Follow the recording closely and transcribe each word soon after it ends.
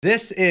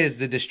This is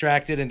the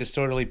Distracted and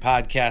Disorderly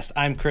podcast.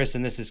 I'm Chris,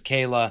 and this is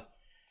Kayla.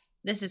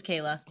 This is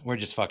Kayla. We're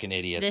just fucking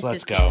idiots. This Let's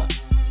is go.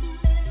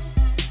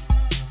 Kayla.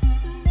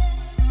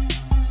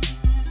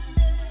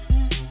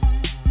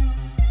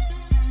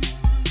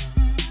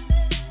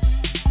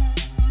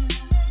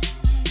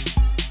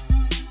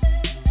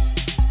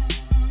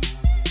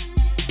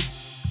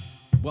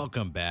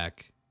 Welcome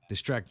back,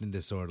 Distracted and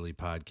Disorderly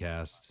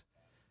podcast.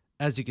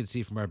 As you can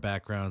see from our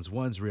backgrounds,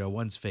 one's real,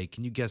 one's fake.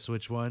 Can you guess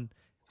which one?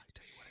 I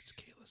tell you what, it's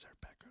Kayla's. Our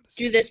background is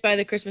Do fake. this by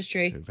the Christmas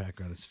tree. Her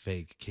background is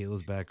fake.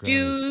 Kayla's background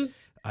Do is...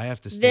 I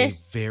have to stay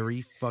this.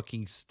 very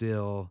fucking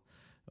still.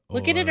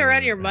 Looking at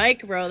around your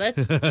mic, bro.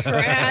 That's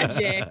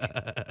tragic.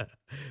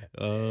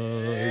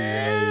 Oh,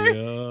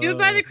 yeah. Do it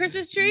by the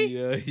Christmas tree.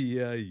 Yeah.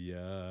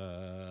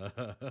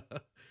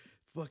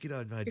 Fucking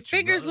on my Your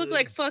fingers look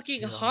like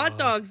fucking hot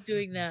dogs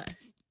doing that.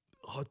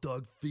 Hot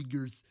dog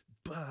fingers.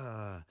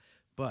 Bah.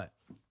 But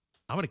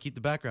I'm going to keep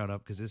the background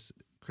up because it's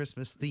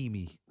Christmas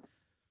themey.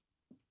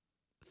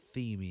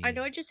 I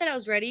know I just said I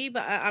was ready,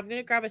 but I'm going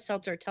to grab a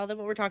seltzer. Tell them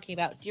what we're talking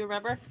about. Do you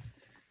remember?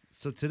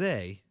 So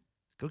today,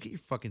 go get your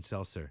fucking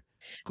seltzer.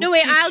 No,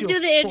 wait, get I'll your do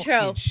the intro.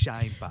 fucking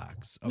shine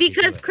box. Okay,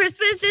 Because do it.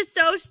 Christmas is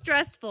so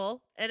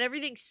stressful and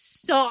everything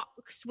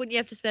sucks when you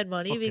have to spend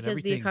money Fucking because the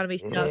everything- economy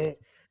sucks.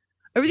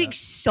 Everything Yeah.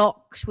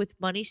 sucks with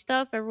money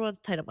stuff. Everyone's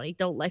tight on money.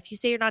 Don't lie. If you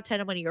say you're not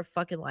tight on money, you're a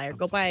fucking liar. I'm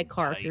Go buy a fucking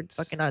car if you're tight.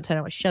 fucking not tight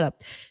on money. Shut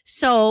up.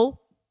 So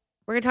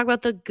we're gonna talk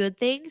about the good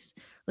things,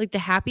 like the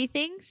happy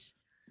things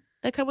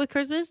that come with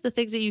Christmas, the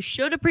things that you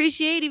should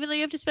appreciate, even though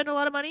you have to spend a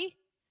lot of money.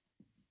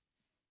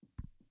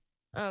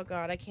 Oh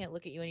God, I can't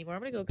look at you anymore.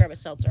 I'm gonna go grab a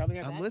seltzer. I'll be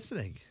right I'm back.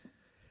 listening.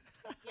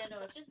 Yeah, no,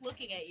 it's just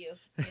looking at you.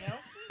 You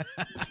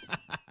know.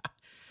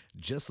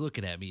 Just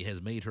looking at me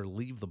has made her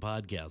leave the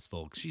podcast,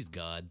 folks. She's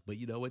gone, but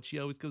you know what? She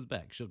always comes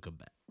back. She'll come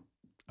back.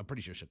 I'm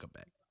pretty sure she'll come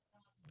back.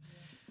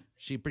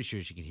 She's pretty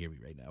sure she can hear me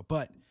right now.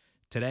 But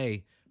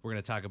today, we're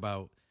going to talk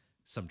about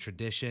some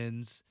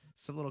traditions,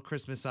 some little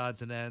Christmas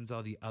odds and ends,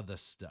 all the other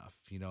stuff.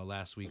 You know,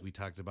 last week we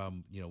talked about,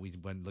 we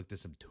went and looked at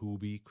some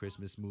Tubi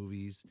Christmas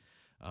movies.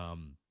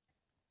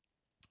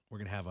 We're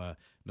going to have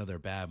another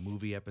bad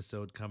movie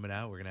episode coming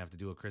out. We're going to have to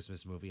do a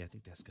Christmas movie. I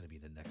think that's going to be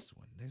the next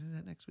one. Is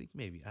that next week?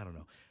 Maybe. I don't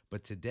know.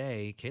 But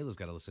today, Kayla's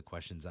got a list of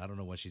questions. I don't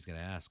know what she's going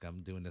to ask. I'm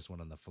doing this one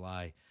on the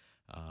fly.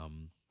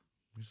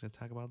 We're just going to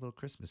talk about little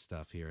Christmas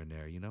stuff here and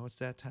there. You know, it's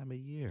that time of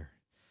year.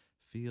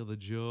 Feel the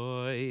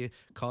joy.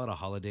 Call it a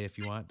holiday if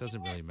you want.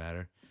 Doesn't really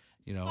matter.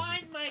 You know.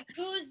 Find my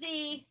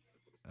koozie.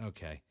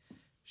 Okay.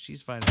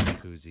 She's finding the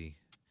koozie.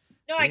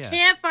 No, I Yeah,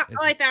 can't find.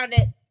 Oh, I found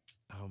it.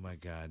 Oh, my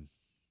God.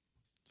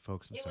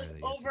 Folks, I'm It sorry was that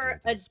you have to over deal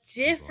with a these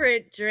people.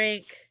 different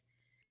drink.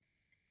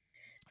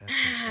 That's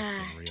some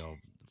fucking real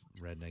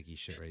rednecky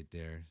shit right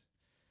there.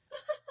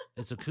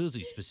 It's a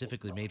koozie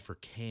specifically made for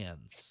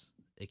cans.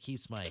 It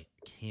keeps my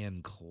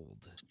can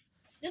cold.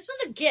 This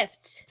was a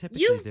gift.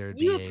 Typically, there'd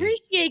You be a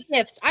appreciate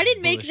gifts. I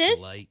didn't make Busch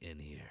this. Light in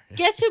here.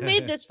 Guess who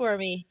made this for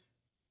me?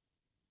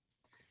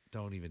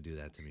 Don't even do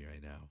that to me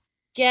right now.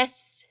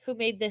 Guess who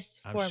made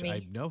this for I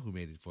me? know who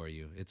made it for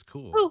you. It's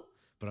cool. Who?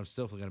 But I'm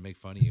still going to make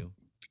fun of you.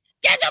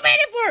 Guess who made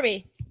it for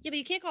me? Yeah, but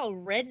you can't call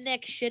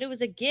redneck shit. It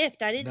was a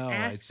gift. I didn't No,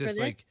 ask it's for just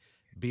this. like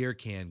beer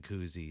can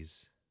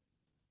koozies.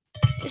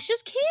 It's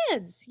just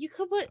cans. You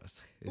could put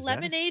Is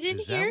lemonade in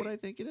is here? that what I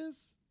think it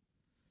is?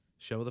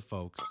 Show the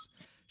folks.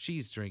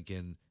 She's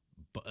drinking.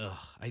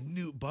 I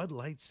knew Bud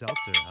Light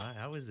seltzer. Huh?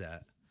 How is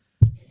that?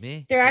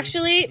 Me? They're Me?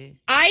 actually.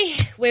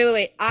 Me?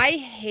 Wait. I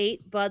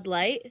hate Bud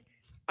Light.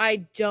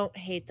 I don't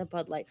hate the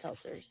Bud Light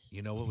seltzers.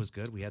 You know what was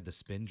good? We had the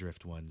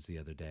Spindrift ones the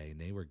other day,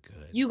 and they were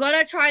good. You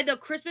gotta try the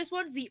Christmas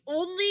ones. The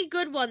only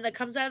good one that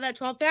comes out of that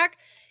 12 pack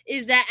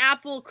is that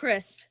apple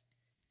crisp.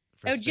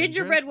 For Oh,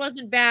 gingerbread Spindrift?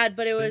 wasn't bad,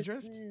 but it was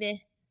Spindrift? meh.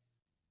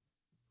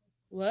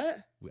 What?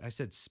 I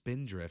said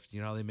Spindrift.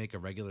 You know how they make a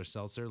regular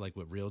seltzer, like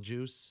with real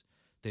juice?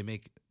 They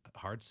make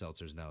hard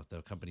seltzers now,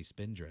 the company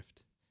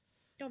Spindrift.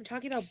 No, I'm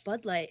talking about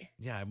Bud Light.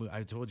 Yeah,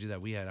 I told you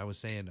that I was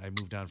saying I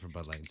moved on from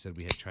Bud Light and said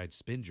we had tried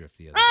Spindrift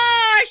the other day.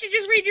 Oh, I should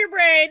just read your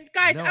brain.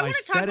 Guys, No, I want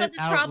to talk said about it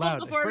this out problem loud.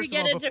 before we First of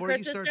get all, into before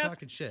Christmas you start stuff.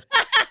 talking shit.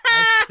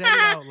 I said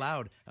it out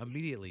loud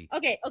immediately.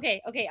 Okay.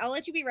 I'll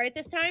let you be right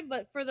this time,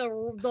 but for the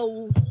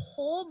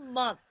whole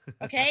month,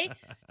 okay?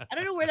 I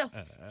don't know where the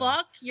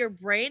fuck your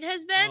brain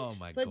has been, Oh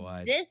my but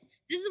God. this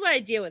is what I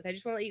deal with. I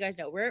just want to let you guys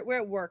know. We're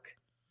at work.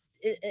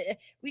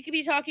 We could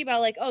be talking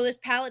about like, oh, this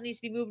pallet needs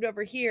to be moved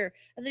over here,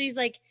 and then he's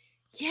like,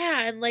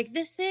 yeah, and like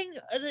this thing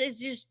is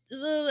just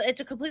it's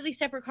a completely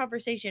separate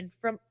conversation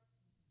from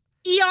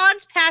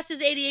eons past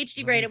his ADHD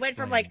Let brain. me It went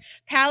from explain. like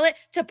pallet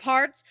to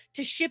parts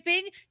to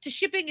shipping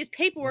is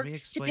paperwork me to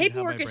explain how my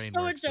paperwork is brain so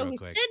and works so real who's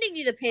quick. sending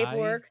you the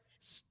paperwork.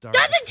 Start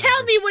Doesn't a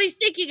tell conver- me what he's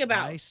thinking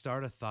about I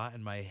start a thought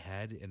in my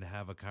head and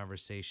have a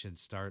conversation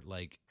start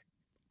like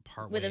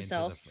part with way into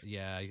himself.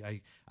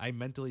 I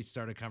mentally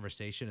start a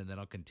conversation and then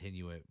I'll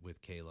continue it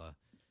with Kayla.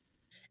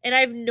 And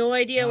I have no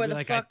idea I'll where be the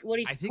like, fuck what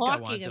he's I think I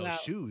want talking those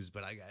about. shoes,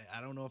 but I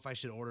don't know if I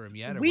should order them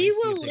yet. Or We wait,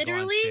 see will if they go on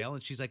literally- sale.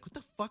 And she's like, "What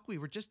the fuck? We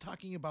were just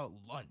talking about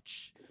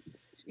lunch."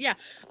 Yeah.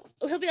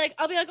 He'll be like,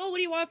 I'll be like, oh, what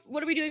do you want?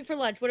 What are we doing for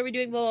lunch? What are we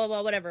doing? Blah, blah,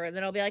 blah, whatever. And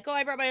then I'll be like, oh,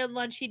 I brought my own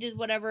lunch. He did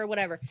whatever,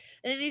 whatever.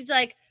 And then he's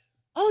like,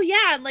 oh,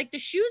 yeah. And like the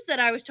shoes that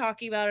I was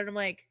talking about. And I'm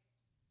like,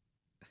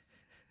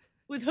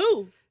 with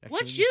who? Actually,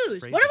 What when you shoes?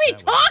 phrase What are it we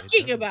that way, it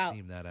talking doesn't about?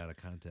 seem that out of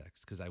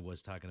context because I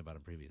was talking about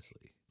him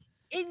previously.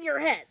 In your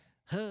head.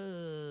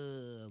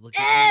 Look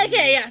at me.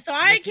 Okay, yeah. So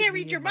I Look at can't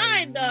me read your in my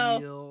mind, though.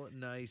 Real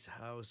nice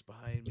house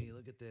behind me.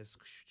 Look at this.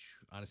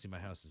 Honestly, my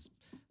house is.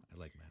 I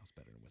like my house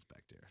better than what's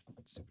back there.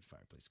 Stupid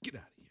fireplace. Get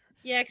out of here.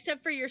 Yeah,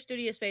 except for your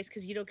studio space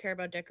because you don't care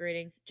about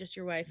decorating. Just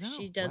your wife. No,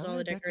 She does why all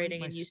would the I decorate decorating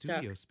my and you suck.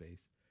 studio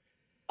space.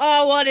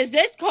 Oh, what is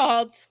this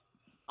called?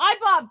 I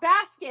bought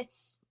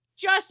baskets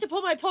just to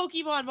put my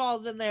Pokemon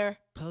balls in there.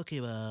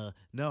 Pokeball.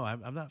 No,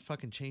 I'm not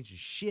fucking changing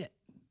shit.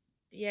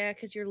 Yeah,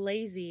 because you're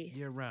lazy.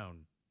 Year round.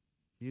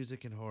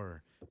 Music and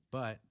horror.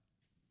 But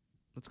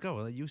let's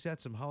go. You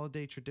had some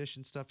holiday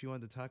tradition stuff you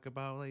wanted to talk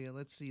about. Like,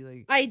 let's see.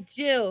 Like, I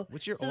do.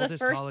 what's your So the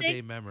oldest first holiday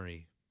thing-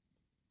 memory?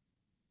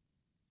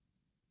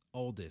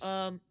 Oldest.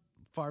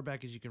 Far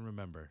back as you can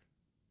remember.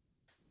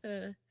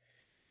 uh,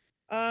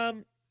 I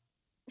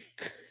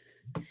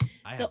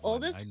The have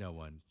oldest- one. I know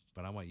one,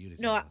 but I want you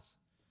to No, tell us.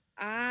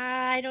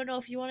 I don't know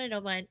if you want to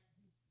know mine.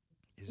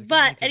 Is it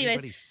but make anyways-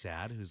 everybody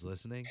sad who's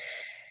listening?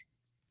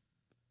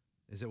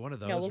 Is it one of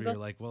those No, we'll where go- you're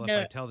like, well, if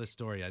no. I tell this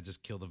story, I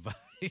just kill the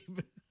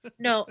vibe?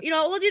 No,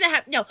 we'll do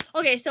that. No,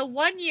 okay. So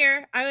one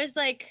year I was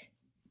like,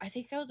 I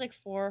think I was like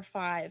 4 or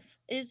 5.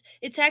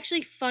 It's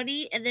actually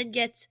funny and then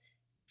gets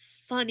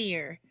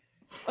funnier.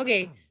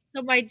 Okay,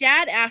 so my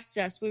dad asked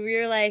us when we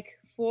were like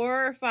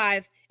 4 or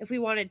 5 if we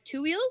wanted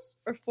 2 wheels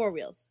or 4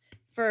 wheels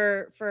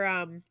for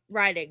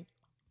riding,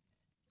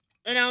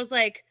 and I was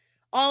like,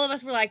 all of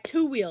us were like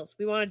 2 wheels.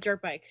 We want a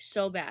dirt bike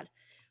so bad.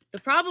 The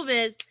problem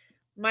is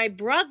my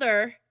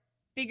brother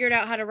figured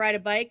out how to ride a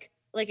bike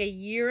like a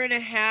year and a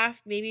half,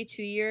 maybe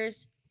 2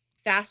 years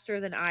faster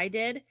than I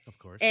did. Of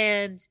course.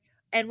 And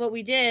what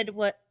we did,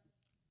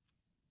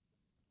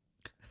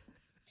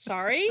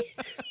 sorry?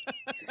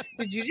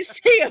 Did you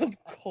just say of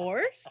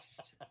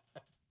course?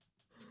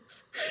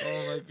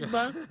 Oh my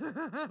god!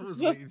 I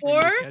was waiting for you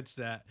before- to catch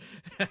that.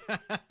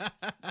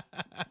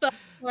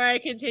 Before I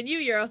continue,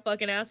 you're a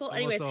fucking asshole. Almost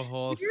Anyways, a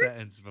whole we were-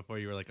 sentence before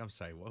you were like, "I'm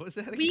sorry, what was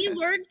that?" we again?"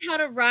 learned how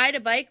to ride a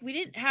bike. We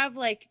didn't have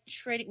like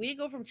training. We didn't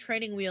go from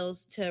training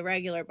wheels to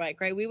regular bike,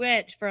 right? We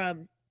went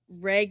from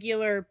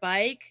regular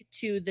bike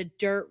to the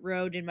dirt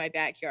road in my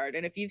backyard.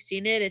 And if you've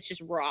seen it, it's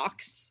just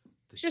rocks.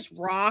 It's just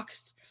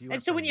rocks. you and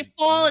went so when from you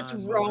fall, it's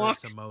non-motor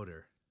rocks. to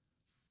motor.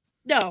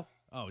 No,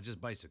 Oh,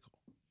 just bicycle.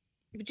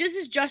 this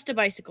is just a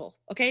bicycle.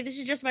 Okay, this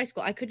is just a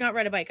bicycle. I could not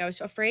ride a bike. I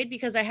was afraid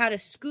because I had a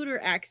scooter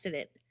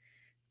accident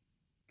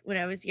when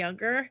I was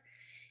younger,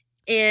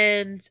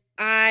 and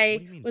What I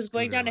do you mean was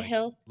going scooter? down a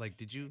hill Like,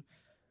 did you?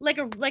 like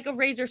a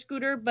razor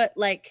scooter, but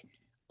like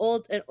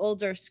an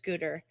older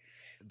scooter.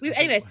 was it-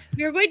 Anyways,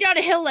 we were going down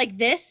a hill like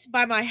this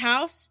by my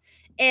house,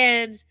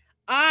 and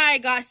I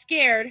got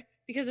scared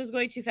because it was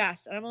going too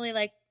fast, and I'm only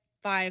like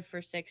 5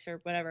 or 6 or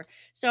whatever.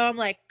 So I'm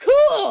like,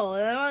 cool,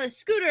 and I'm on the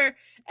scooter,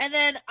 and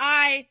then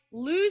I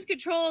lose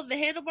control of the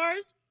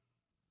handlebars,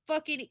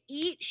 fucking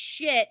eat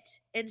shit,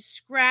 and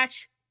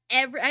scratch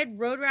I had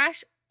road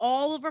rash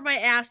all over my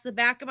ass, the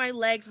back of my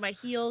legs, my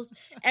heels,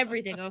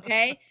 everything.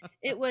 Okay,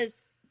 it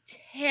was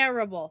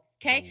terrible.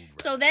 Okay,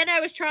 Road so then I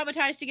was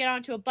traumatized to get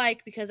onto a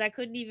bike because I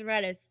couldn't even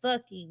ride a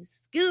fucking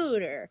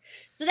scooter.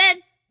 So then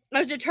I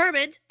was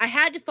determined I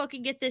had to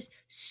fucking get this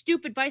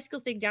stupid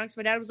bicycle thing down because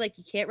my dad was like,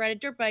 you can't ride a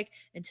dirt bike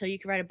until you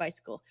can ride a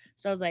bicycle.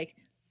 So I was like,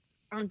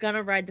 I'm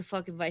gonna ride the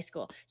fucking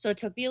bicycle. So it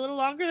took me a little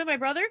longer than my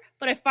brother,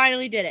 but I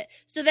finally did it.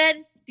 So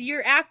then the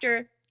year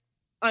after,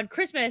 on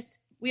Christmas,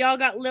 we all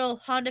got little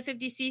Honda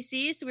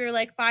 50cc. So we were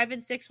like 5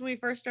 and 6 when we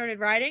first started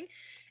riding.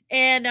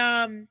 And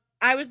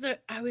I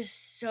was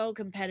so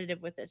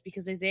competitive with this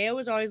because Isaiah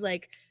was always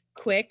like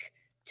quick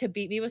to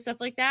beat me with stuff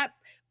like that.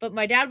 But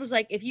my dad was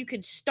like, if you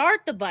can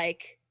start the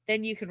bike,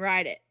 then you can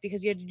ride it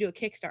because you had to do a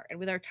kickstart. And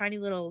with our tiny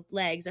little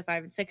legs at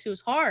 5 and 6, it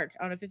was hard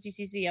on a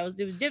 50cc. It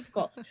was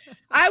difficult.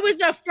 I was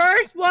the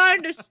first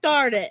one to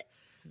start it.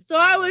 So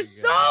I was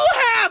so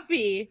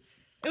happy.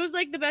 It was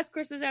like the best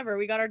Christmas ever.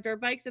 We got our dirt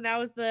bikes, and that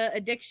was the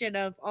addiction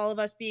of all of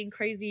us being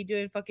crazy,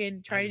 doing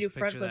fucking trying to do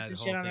front flips and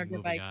shit on our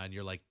dirt bikes.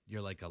 You're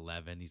like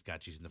 11. He's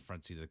got you in the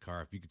front seat of the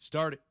car. If you could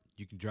start it,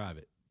 you can drive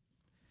it.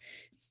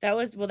 That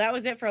was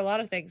it for a lot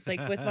of things.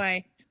 Like with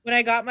when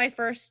I got my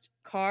first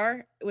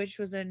car, which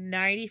was a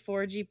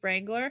 94 Jeep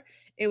Wrangler,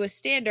 it was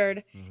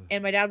standard.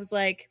 And my dad was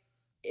like,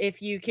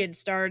 if you can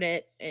start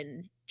it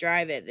and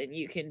drive it, then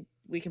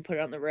we can put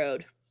it on the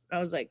road. I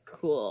was like,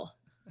 cool.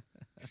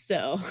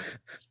 So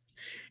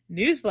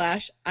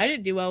newsflash, I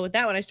didn't do well with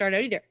that when I started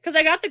out either. Because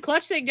I got the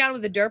clutch thing down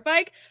with the dirt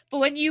bike, but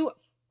when you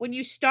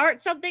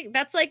start something,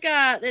 that's like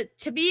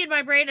to me in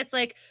my brain, it's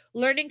like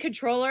learning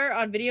controller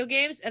on video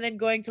games and then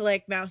going to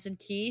like mouse and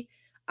key.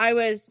 I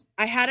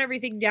had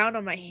everything down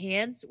on my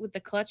hands with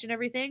the clutch and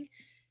everything.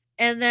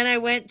 And then I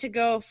went to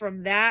go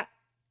from that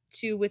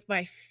to with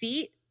my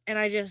feet, and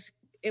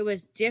it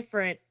was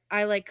different.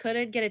 I like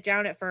couldn't get it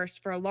down at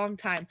first for a long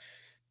time.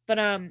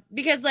 But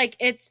because like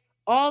it's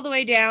all the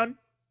way down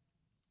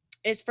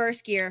is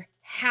first gear,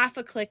 half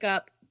a click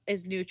up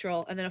is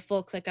neutral, and then a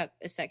full click up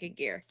is second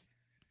gear.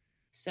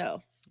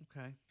 So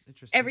Okay,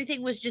 interesting.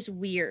 everything was just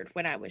weird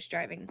when I was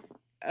driving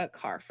a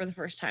car for the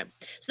first time.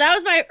 So that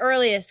was my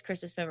earliest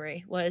Christmas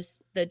memory,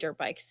 was the dirt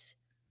bikes.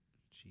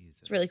 Jesus.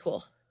 It's really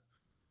cool.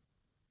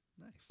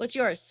 Nice. What's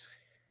yours?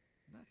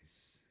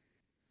 Nice.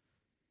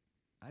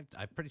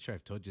 I'm pretty sure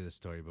I've told you this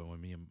story, but when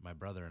me and my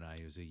brother and I,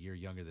 he was a year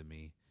younger than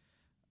me,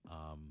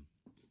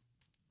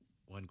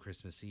 one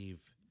Christmas Eve,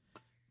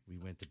 we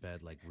went to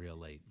bed like real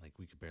late. Like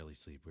we could barely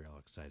sleep. We were all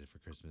excited for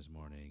Christmas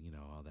morning,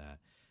 all that.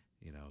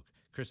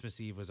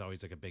 Christmas Eve was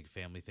always like a big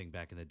family thing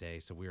back in the day.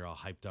 So we were all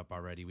hyped up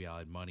already. We all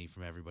had money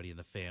from everybody in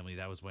the family.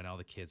 That was when all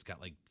the kids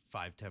got like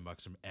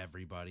 $5-10 from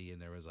everybody.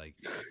 And there was like,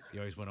 you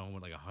always went home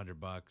with like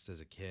 $100 as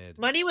a kid.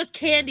 Money was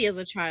candy as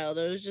a child.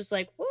 It was just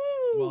like, woo.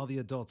 Well, the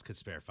adults could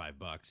spare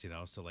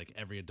 $5, so like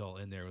every adult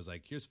in there was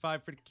like, here's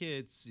 $5 for the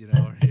kids,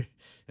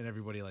 and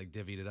everybody like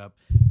divvied it up.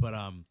 But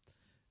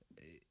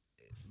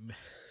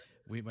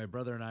my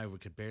brother and I, we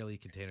could barely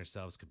contain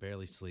ourselves, could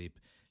barely sleep,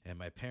 and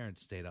my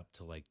parents stayed up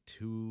till like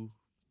 1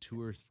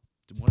 or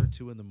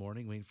 2 in the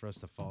morning waiting for us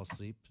to fall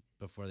asleep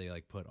before they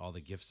like put all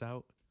the gifts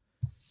out.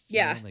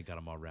 Yeah. And they got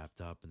them all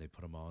wrapped up and they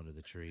put them all under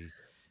the tree,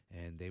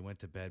 and they went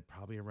to bed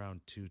probably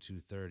around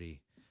 2:30.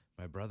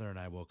 My brother and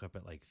I woke up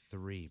at like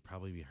 3.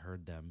 Probably we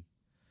heard them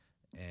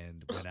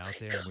and went out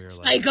there, and we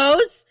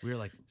were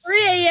like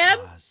 3 a.m.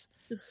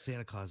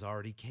 Santa Claus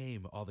already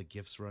came. All the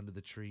gifts were under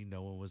the tree.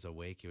 No one was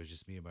awake. It was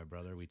just me and my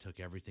brother. We took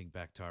everything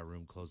back to our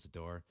room, closed the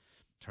door,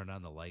 turned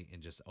on the light,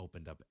 and just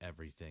opened up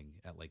everything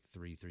at like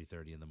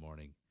 3:30 in the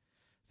morning.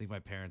 I think my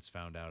parents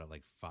found out at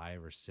like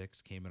 5 or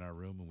 6, came in our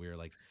room, and we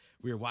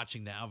were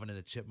watching the Alvin and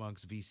the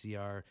Chipmunks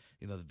VCR,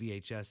 the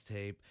VHS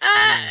tape.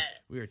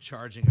 We were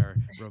charging our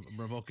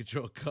remote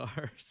control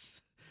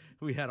cars.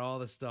 We had all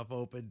the stuff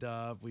opened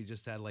up. We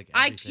just had like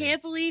everything. I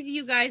can't believe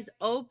you guys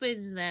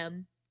opened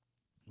them.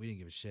 We didn't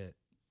give a shit.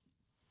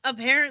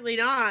 Apparently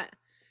not.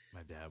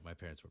 My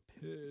parents were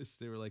pissed.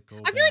 They were like,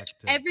 "Go." I feel like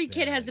every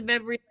kid has a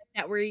memory like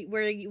that where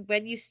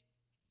when you.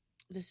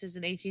 This is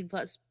an 18+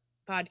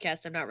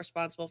 podcast. I'm not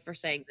responsible for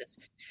saying this.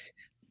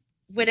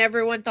 When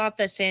everyone thought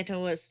that Santa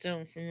was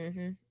still,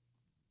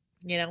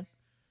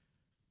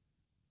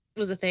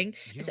 was a thing.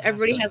 So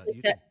everybody has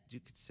like that. You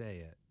could say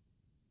it.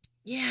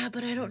 Yeah,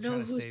 but I don't know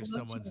who's who's trying to save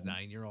someone's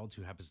 9-year-old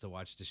who happens to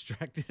watch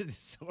Distracted and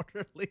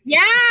Disorderly. Yeah,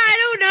 I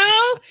don't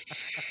know.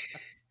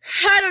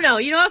 I don't know.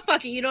 You know what?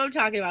 Fuck it. You know what I'm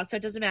talking about, so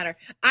it doesn't matter.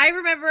 I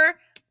remember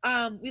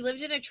we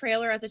lived in a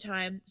trailer at the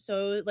time,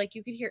 so like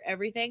you could hear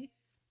everything.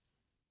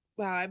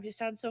 Wow, I just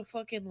sound so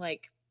fucking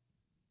like.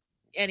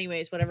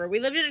 Anyways, whatever. We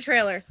lived in a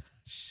trailer.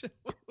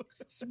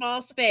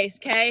 Small space,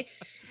 okay?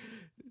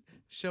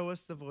 Show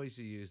us the voice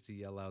you used to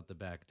yell out the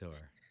back door.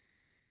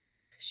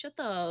 Shut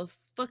the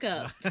fuck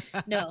up.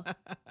 No.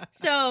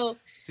 So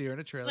you're in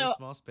a trailer,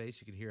 small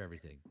space, you can hear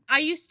everything. I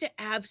used to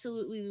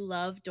absolutely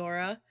love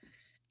Dora.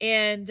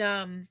 And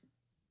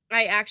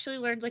I actually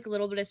learned like a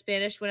little bit of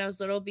Spanish when I was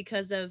little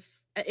because of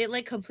it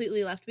like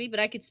completely left me, but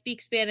I could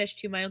speak Spanish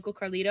to my Uncle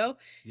Carlito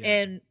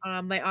and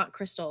my Aunt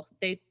Crystal.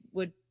 They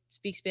would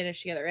speak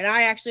Spanish together. And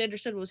I actually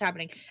understood what was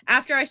happening.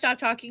 After I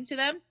stopped talking to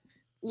them,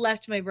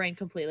 left my brain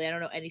completely. I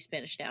don't know any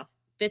Spanish now.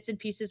 Bits and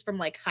pieces from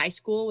like high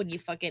school when you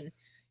fucking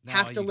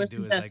have to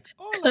listen to like,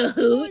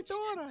 Cahoots.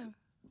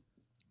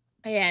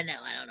 Yeah, no,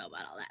 I don't know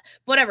about all that.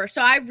 Whatever.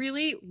 So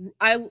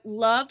I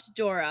loved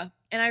Dora.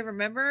 And I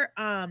remember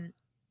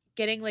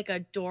getting like a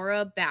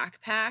Dora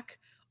backpack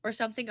or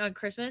something on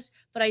Christmas,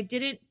 but I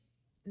didn't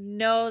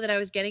know that I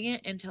was getting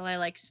it until I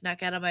like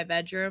snuck out of my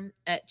bedroom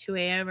at 2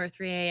 a.m. or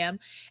 3 a.m.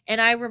 And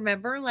I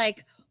remember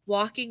like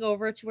walking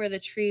over to where the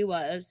tree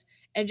was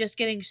and just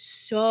getting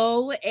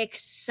so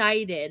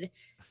excited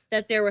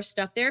that there was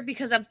stuff there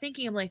because I'm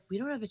like, we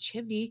don't have a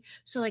chimney.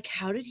 So like,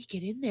 how did he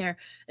get in there?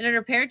 And then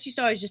our parents used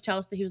to always just tell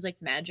us that he was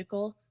like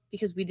magical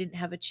because we didn't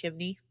have a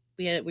chimney.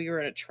 We were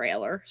in a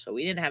trailer, so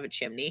we didn't have a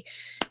chimney.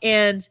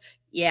 And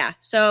yeah,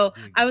 so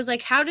I was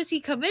like, how does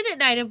he come in at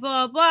night and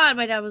blah, blah. And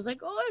my dad was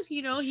like, oh,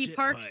 he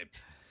parks.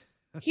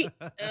 They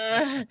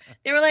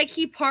were like,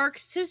 he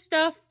parks his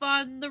stuff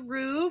on the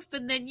roof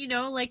and then,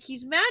 like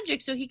he's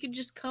magic. So he can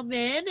just come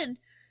in and,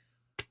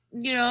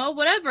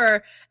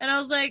 whatever. And I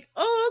was like,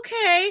 oh,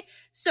 okay.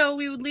 So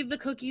we would leave the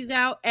cookies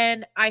out.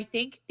 And I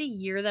think the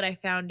year that I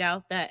found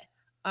out that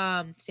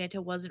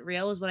Santa wasn't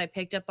real was when I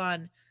picked up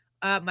on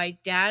my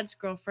dad's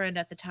girlfriend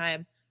at the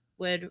time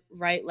would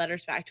write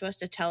letters back to us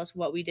to tell us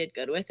what we did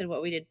good with and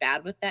what we did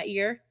bad with that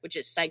year, which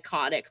is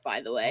psychotic,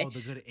 by the way. Oh,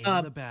 the good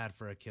and the bad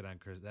for a kid on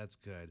Christmas. That's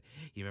good.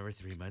 You remember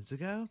 3 months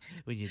ago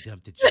when you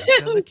dumped the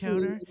juice on the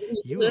counter?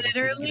 You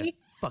literally get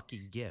a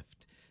fucking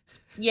gift.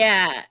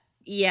 Yeah.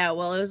 Yeah,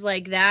 well, it was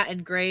like that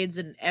and grades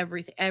and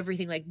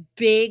everything like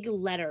big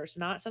letters,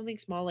 not something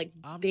small, like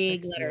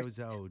big letters.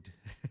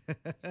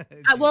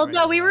 Well,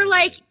 no, we were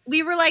like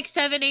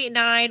 7, 8,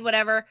 9,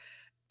 whatever.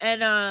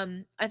 And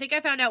I think I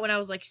found out when I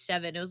was like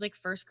 7. It was like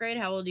first grade.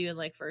 How old are you in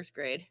like first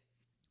grade?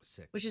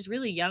 6. Which is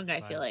really young,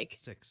 I feel like.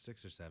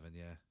 6 or 7,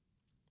 yeah.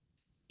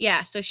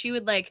 Yeah, so she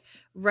would like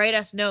write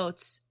us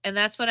notes, and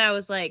that's when I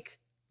was like,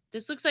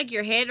 "This looks like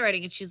your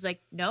handwriting," and she's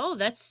like, "No,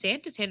 that's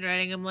Santa's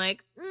handwriting." I'm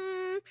like,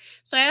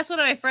 So I asked one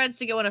of my friends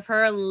to get one of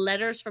her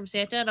letters from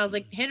Santa, and I was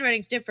like,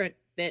 "Handwriting's different,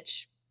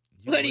 bitch.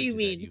 You What do would you do that,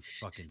 mean?" you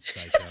fucking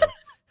psycho.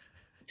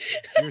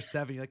 You're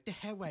 7. You're like, the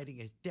handwriting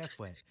is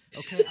different.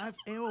 Okay, I've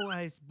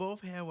analyzed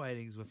both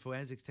handwritings with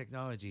forensics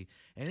technology,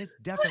 and it's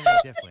definitely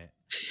different.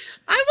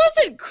 I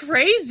wasn't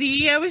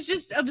crazy. I was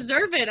just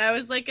observant. I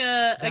was like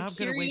a Now I'm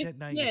gonna wait curious at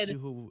night to kid. see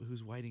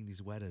who's writing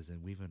these letters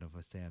and weaving them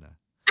for Santa.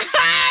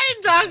 I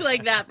didn't talk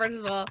like that, first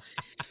of all.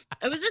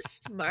 I was a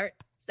smart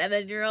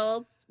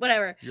 7-year-old.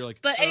 Whatever. You're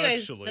like, But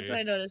anyways, actually, that's what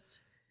I noticed.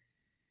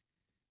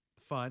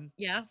 fun,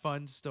 Yeah.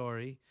 fun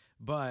story.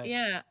 But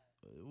Yeah.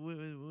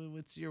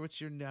 what's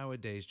your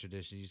nowadays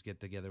tradition? You just get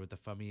together with the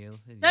family. And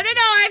No.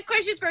 I have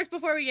questions first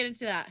before we get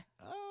into that.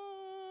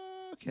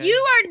 Okay. You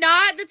are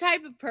not the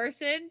type of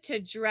person to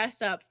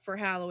dress up for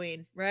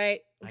Halloween,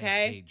 right?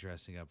 Okay. I hate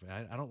dressing up.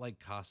 I don't like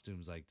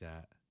costumes like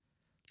that.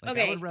 Like,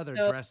 I Okay, would rather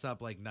so- dress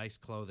up like nice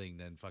clothing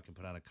than fucking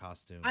put on a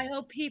costume. I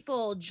hope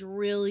people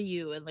drill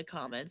you in the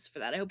comments for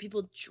that. I hope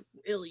people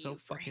drill you So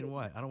for fucking Halloween.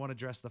 what? I don't want to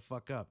dress the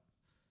fuck up.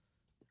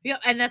 Yeah,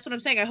 and that's what I'm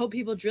saying. I hope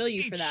people drill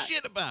you for Eat that.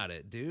 shit about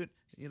it, dude.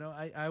 You know,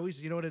 I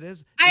always, you know what it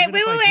is? I- Even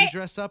if wait, I wait. do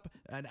dress up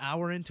an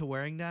hour into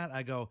wearing that,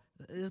 I go,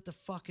 what the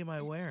fuck am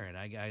I wearing?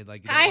 I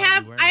like. don't I wanna be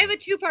have wearing a it.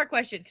 2-part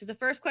question because the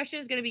first question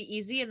is going to be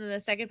easy and then the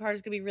second part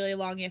is going to be really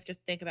long. You have to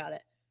think about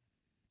it.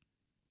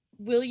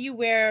 Will you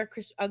wear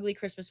ugly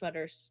Christmas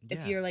sweaters if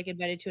Yeah. you're like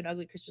invited to an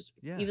ugly Christmas?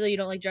 Yeah. Even though you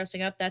don't like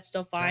dressing up, that's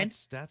still fine.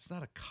 That's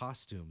not a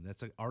costume.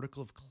 That's an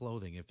article of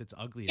clothing. If it's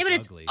ugly, Yeah, it's but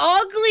it's ugly.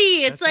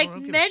 ugly. It's That's all- I like don't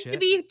give a meant to shit.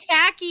 be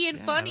tacky and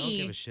Yeah, I funny. don't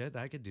give a shit.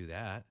 I could do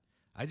that.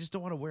 I just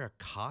don't want to wear a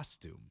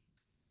costume.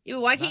 Yeah,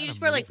 but why Not can't you in a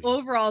just wear like movie.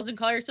 overalls and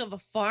call yourself a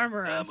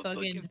farmer? I'm a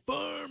fucking fucking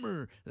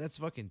farmer. That's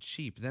fucking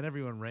cheap. Then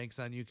everyone ranks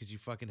on you because you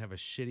fucking have a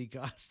shitty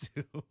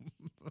costume.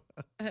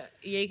 yeah,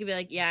 you could be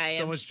like, yeah, I am.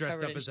 Someone's just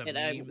dressed covered up in as a shit.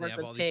 meme. I They work have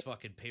with all these pig.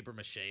 fucking paper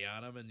mache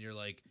on them, and you're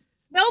like,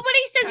 Nobody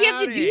says you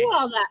have to do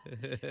all that.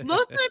 howdy.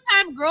 Most of the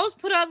time, girls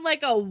put on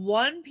like a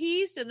one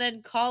piece and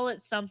then call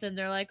it something.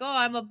 They're like, "Oh,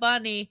 I'm a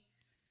bunny,"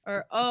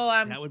 or "Oh,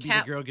 I'm That would be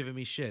cat." the girl giving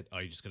me shit. Oh,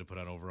 you're just gonna put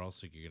on overalls,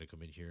 so you're gonna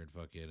come in here and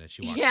fucking. And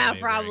she walks Yeah,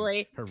 away wearing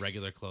probably. her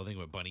regular clothing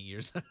with bunny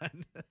ears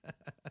on.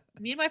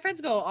 Me and my friends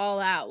go all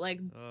out. Like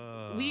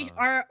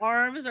our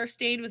arms are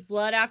stained with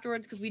blood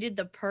afterwards because we did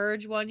the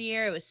purge one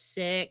year. It was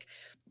sick.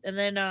 And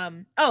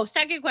then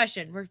second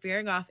question. We're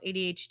veering off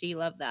ADHD.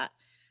 Love that.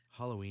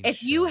 Halloween If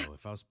show. you-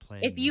 If I was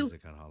playing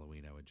music on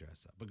Halloween, I would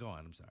dress up. But go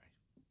on. I'm sorry.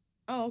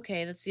 Oh,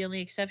 okay. That's the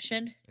only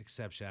exception.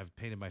 Exception. I've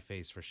painted my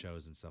face for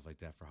shows and stuff like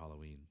that for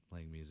Halloween,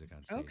 playing music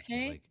on stage.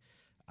 Okay.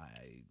 But like,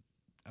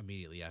 I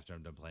immediately after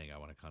I'm done playing, I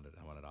want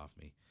it off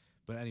me.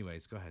 But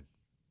anyways, go ahead.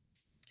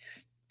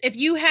 If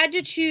you had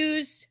to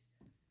choose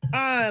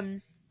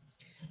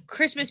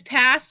Christmas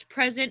past,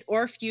 present,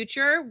 or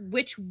future,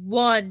 which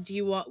one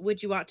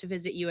would you want to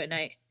visit you at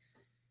night?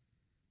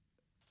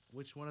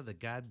 Which one of the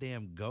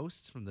goddamn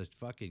ghosts from the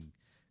fucking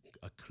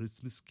A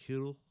Christmas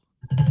Carol?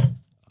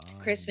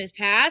 Christmas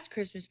past,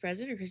 Christmas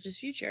present, or Christmas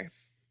future?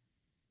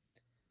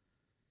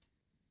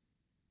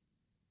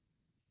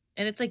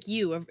 And it's like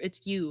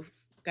it's you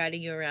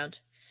guiding you around.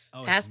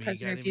 Oh, Past, it's me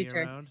present, or guiding me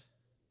future. around?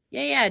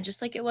 Yeah,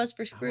 just like it was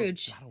for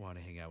Scrooge. I don't want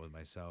to hang out with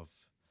myself.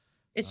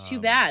 It's too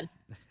bad.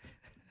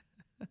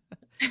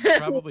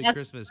 Probably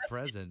Christmas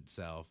present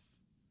self.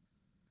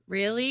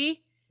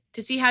 Really?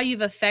 To see how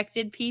you've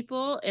affected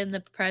people in the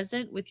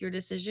present with your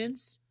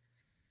decisions?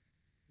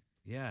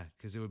 Yeah,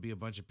 because it would be a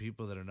bunch of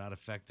people that are not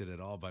affected at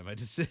all by my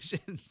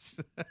decisions.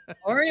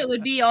 Or it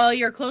would be all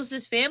your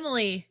closest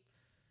family.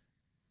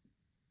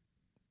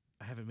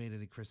 I haven't made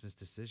any Christmas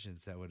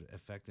decisions that would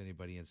affect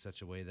anybody in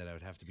such a way that I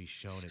would have to be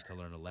shown it to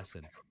learn a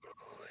lesson.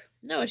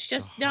 No, it's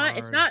just it's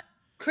hard- not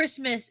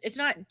Christmas. It's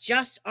not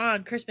just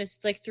on Christmas.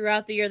 It's like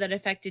throughout the year that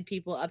affected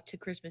people up to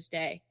Christmas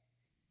Day.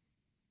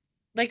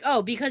 Like,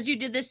 oh, because you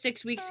did this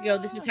 6 weeks ago,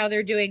 this is how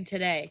they're doing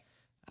today.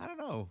 I don't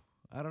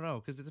know,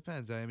 because it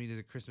depends. I mean, is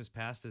it Christmas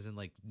past as in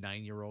like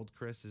 9-year-old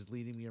Chris is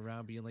leading me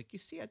around being like, you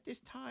see, at this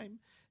time,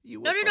 you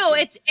were No.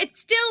 fucking-" It's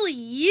still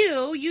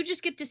you. You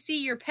just get to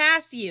see your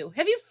past you.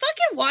 Have you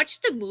fucking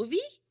watched the movie?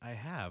 I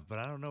have, but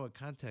I don't know what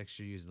context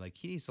you're using. Like,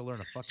 he needs to learn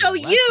a fucking So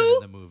lesson you-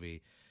 in the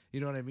movie.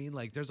 You know what I mean?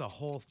 Like, there's a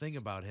whole thing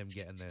about him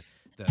getting the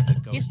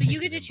ghost. Yes, but you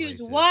taking get to him choose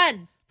places.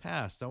 one.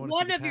 Past. I want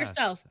one see the of past.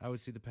 yourself. I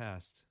would see the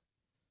past.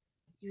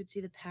 You would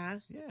see the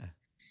past. Yeah.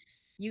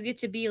 You get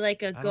to be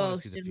like a don't wanna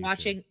see ghost the and future.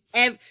 watching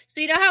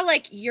so you know how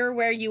like you're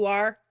where you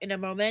are in a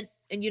moment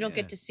and you don't Yeah.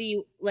 get to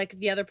see like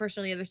the other person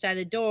on the other side of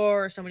the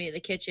door or somebody in the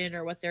kitchen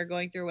or what they're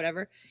going through or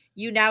whatever.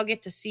 You now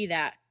get to see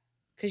that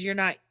because you're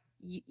not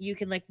you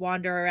can like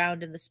wander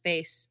around in the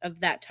space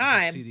of that I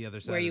time. can see the other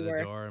side where of you the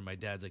were. door, and my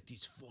dad's like,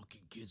 "These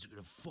fucking kids are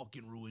gonna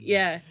fucking ruin you."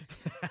 Yeah,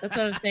 that's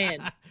what I'm saying.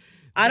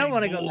 I don't They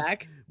want to go both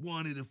back.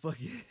 Wanted to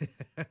fucking.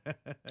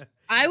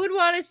 I would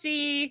want to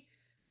see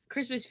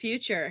Christmas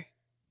future.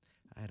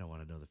 I don't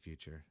want to know the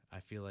future.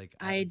 I feel like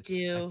I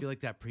do. I feel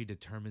like that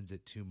predetermines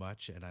it too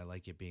much, and I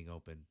like it being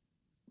open.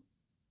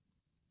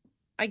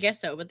 I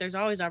guess so, but there's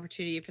always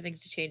opportunity for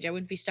things to change. I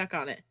wouldn't be stuck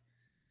on it.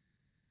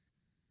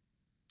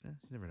 You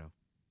never know.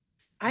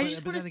 I But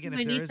just but want to then see again,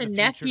 my if there niece is a and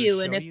future to nephew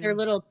and show if they're you,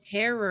 little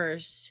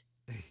terrors.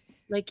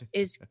 Like,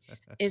 is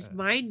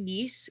my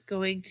niece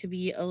going to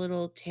be a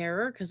little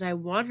terror? Because I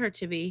want her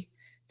to be.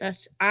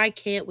 I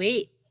can't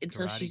wait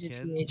until she's a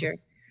teenager.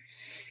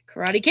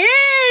 Karate Karate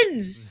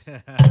Kids!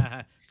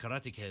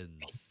 Karate Kids.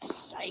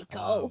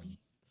 Psycho.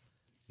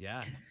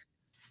 Yeah.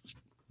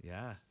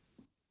 Yeah.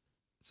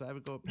 So I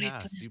would go My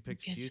past. goodness, You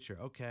picked good. future.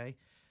 Okay.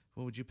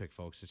 What would you pick,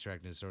 folks?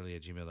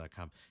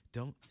 Distracteddisorderly@gmail.com.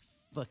 Don't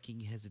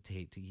fucking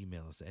hesitate to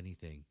email us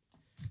anything.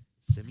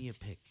 Send me a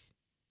pic.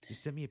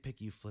 Just send me a pic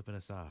of you flipping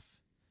us off.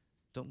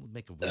 Don't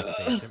make a weird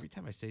face. Every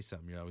time I say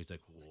something, you're always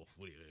like, "Whoa,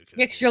 what are you?"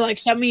 Yeah, 'cause you're like,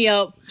 send me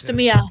a What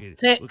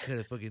pic. What kind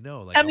of fucking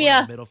no? Like, Send I me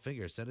want a a middle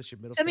finger. Send us your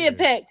middle send me a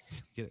finger. pic.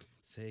 Get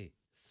it.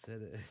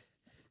 Send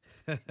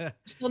it.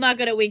 Still not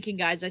good at winking,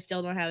 guys. I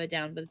still don't have it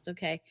down, but it's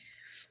okay.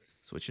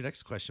 So what's your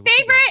next question? What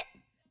you got?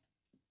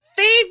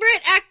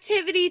 Favorite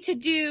activity to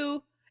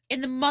do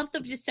in the month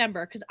of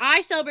December? Because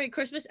I celebrate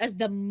Christmas as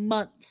the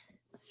month.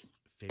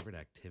 Favorite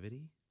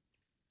activity?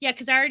 Yeah,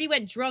 because I already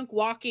went drunk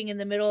walking in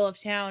the middle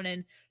of town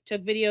and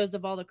took videos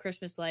of all the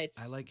Christmas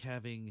lights. I like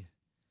having.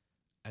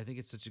 I think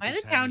it's such a Am I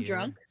good the time town of year.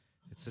 drunk?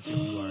 It's such a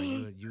you are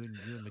you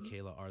and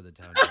Michaela are the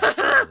town drunk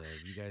where you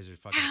live. You guys are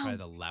fucking probably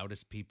the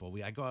loudest people.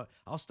 I go out.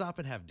 I'll stop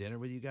and have dinner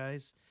with you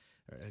guys,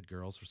 or,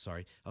 girls.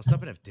 Sorry, I'll stop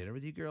and have dinner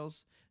with you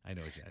girls. I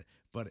know what you.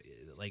 But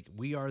like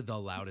we are the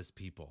loudest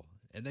people,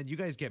 and then you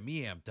guys get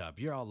me amped up.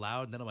 You're all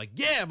loud, and then I'm like,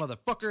 "Yeah,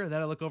 motherfucker!" And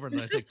then I look over, and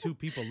there's like two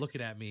people looking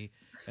at me,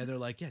 and they're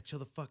like, "Yeah, chill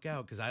the fuck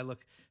out," because I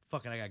look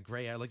fucking. I got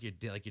gray. I look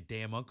like your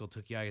damn uncle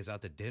took you guys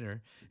out to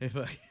dinner. I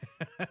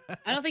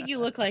don't think you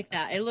look like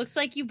that. It looks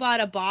like you bought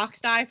a box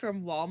dye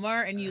from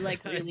Walmart and you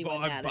like really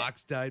went at it.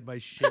 Box dyed my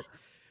shit.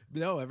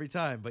 No, every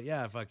time. But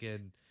yeah,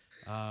 fucking.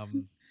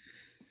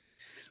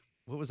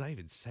 What was I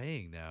even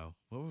saying now?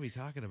 What were we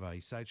talking about?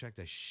 You sidetracked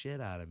the shit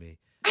out of me.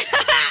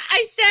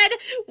 I said,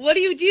 "What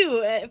do you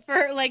do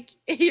for like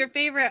your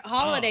favorite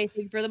holiday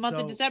thing for the month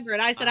of December?"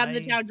 And I said, "I'm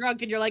the town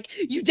drunk," and you're like,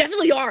 "You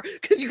definitely are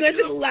because you guys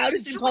are the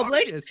loudest in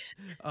public."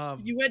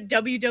 You went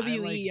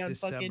WWE on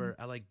December. fucking.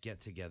 I like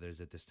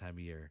get-togethers at this time of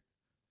year.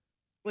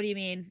 What do you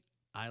mean?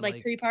 I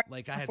like pre-party.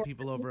 Like I had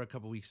people over a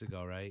couple weeks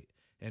ago, right?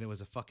 And it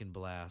was a fucking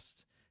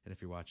blast. And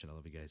if you're watching, I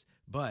love you guys.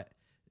 But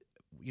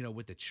you know,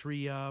 with the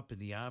tree up and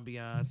the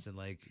ambiance and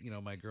like, you know,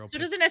 my girl. So it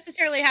doesn't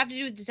necessarily have to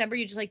do with December.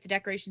 You just like the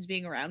decorations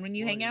being around when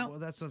you hang out. Well,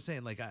 that's what I'm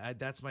saying. Like,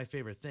 that's my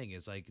favorite thing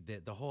is like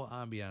the whole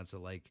ambiance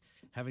of like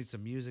having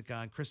some music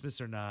on,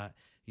 Christmas or not,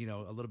 you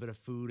know, a little bit of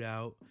food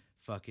out,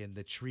 fucking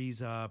the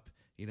trees up,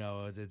 you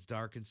know, it's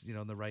dark and, you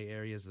know, in the right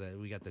areas that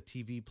we got the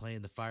TV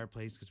playing, the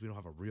fireplace, because we don't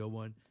have a real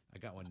one. I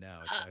got one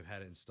now. I've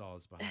had it installed.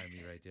 It's behind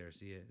me right there.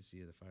 See it?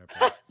 See the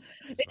fireplace?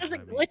 It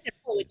doesn't glitch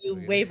when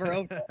you waver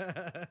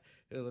over.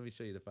 Let me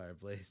show you the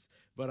fireplace.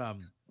 But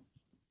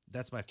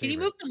that's my favorite. Can you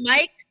move the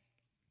mic?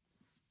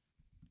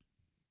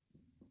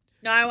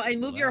 No, I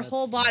move your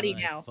whole body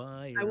now.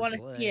 I want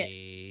to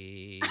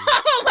see it.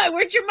 Oh my,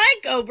 where'd your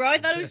mic go, bro? I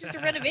thought it was just a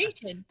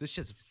renovation. This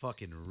shit's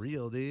fucking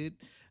real, dude.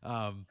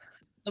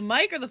 The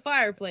mic or the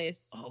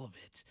fireplace? All of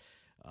it.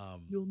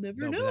 You'll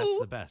never know. But that's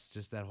the best.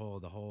 Just the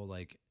whole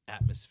like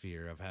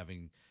atmosphere of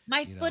having.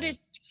 My foot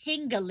is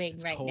tingling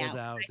right now. It's cold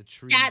out. The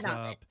trees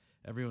up.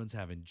 Everyone's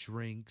having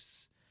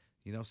drinks.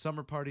 You know,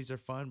 summer parties are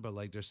fun, but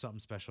like there's something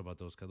special about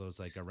those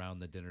like around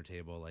the dinner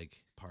table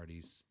like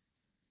parties.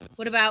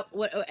 What about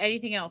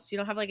anything else? You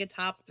don't have like a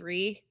top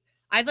 3?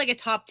 I have like a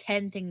top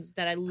 10 things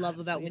that I love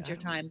about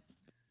wintertime.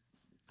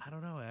 I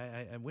don't know.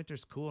 I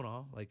winter's cool and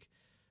all.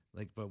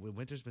 But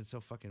winter's been so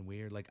fucking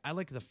weird. Like I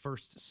like the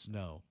first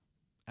snow.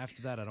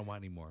 After that, I don't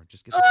want any more.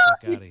 Just get the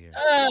fuck out of here.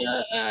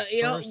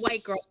 You know,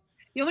 white girl.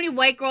 You know how many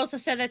white girls have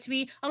said that to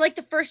me? I like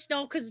the first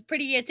snow because it's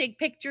pretty. You take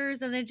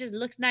pictures and it just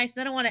looks nice. And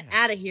then I want it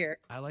out of here.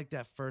 I like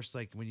that first,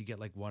 like when you get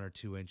like 1 or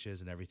 2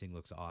 inches and everything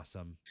looks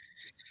awesome.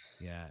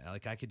 Yeah,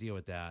 like I could deal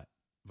with that,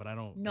 but I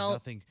don't. No,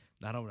 nothing.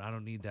 I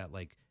don't need that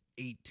like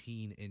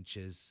 18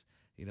 inches.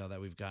 You know that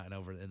we've gotten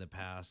over in the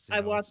past. I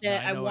want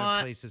that. I know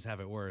places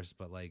have it worse,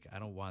 but like I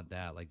don't want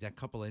that. Like that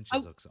couple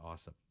inches looks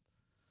awesome.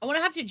 I want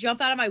to have to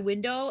jump out of my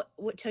window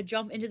to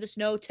jump into the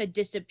snow to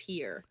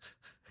disappear.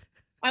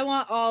 I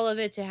want all of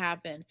it to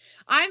happen.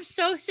 I'm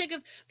so sick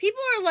of people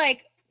are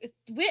like,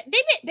 everybody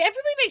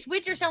makes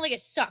winter sound like it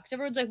sucks.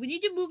 Everyone's like, we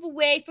need to move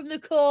away from the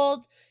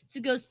cold to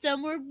go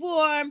somewhere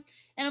warm.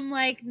 And I'm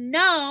like,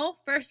 no.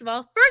 First of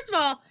all,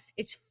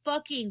 it's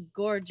fucking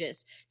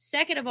gorgeous.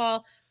 Second of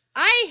all,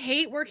 I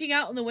hate working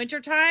out in the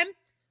wintertime.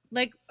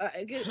 Like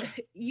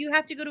you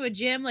have to go to a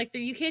gym. Like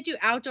you can't do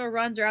outdoor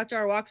runs or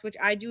outdoor walks, which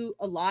I do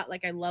a lot.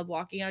 Like I love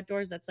walking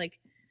outdoors. That's like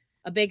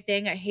a big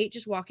thing. I hate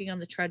just walking on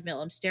the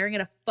treadmill. I'm staring at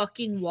a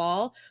fucking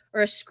wall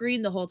or a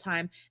screen the whole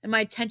time. And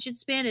my attention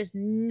span is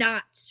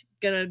not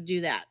going to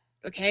do that.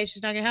 Okay. It's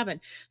just not going to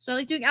happen. So I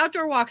like doing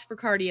outdoor walks for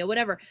cardio,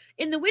 whatever.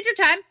 In the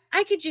wintertime,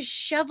 I could just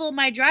shovel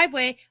my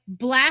driveway,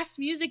 blast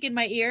music in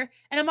my ear.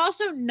 And I'm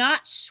also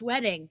not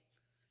sweating.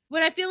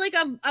 when I feel like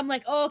I'm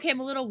like, oh, okay, I'm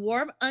a little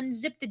warm,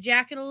 unzip the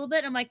jacket a little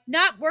bit. I'm like,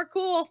 nah, we're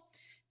cool.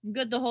 I'm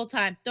good the whole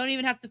time. Don't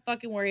even have to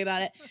fucking worry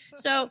about it.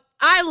 So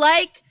I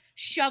like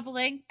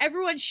shoveling.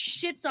 Everyone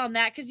shits on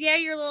that because yeah,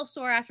 you're a little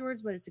sore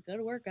afterwards, but it's a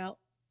good workout.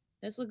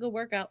 It's a good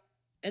workout.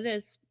 It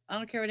is. I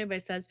don't care what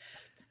anybody says.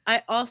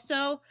 I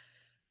also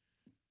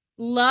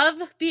love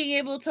being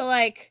able to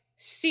like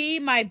see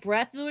my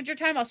breath in the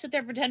wintertime. I'll sit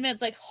there for 10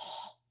 minutes like,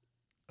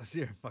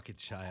 You're a fucking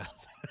child.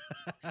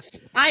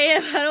 I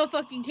am. I don't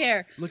fucking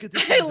care. Look at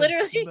this I guy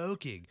literally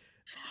smoking.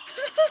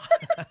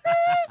 I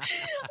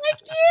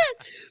can't.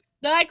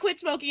 No, I quit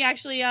smoking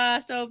actually.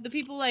 So the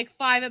people like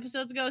 6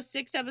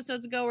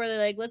 episodes ago, where they're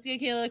like, "Let's get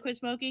Kayla to quit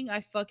smoking." I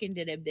fucking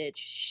did it, bitch.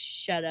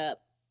 Shut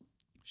up.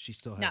 She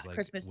still has Not like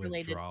Christmas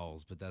related.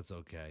 withdrawals, but that's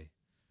okay.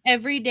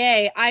 Every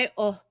day, That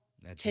Juul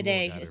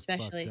today got her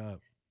especially. fucked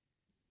up.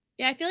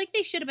 Yeah, I feel like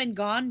they should have been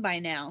gone by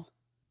now.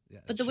 Yeah,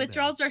 But it the should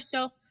withdrawals have. are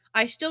still.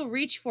 I still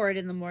reach for it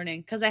in the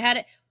morning because I had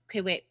it. Okay,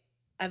 wait.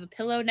 I have a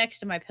pillow next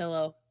to my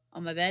pillow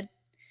on my bed,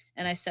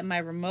 and I set my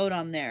remote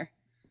on there,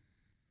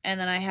 and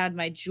then I had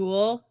my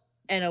Juul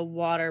and a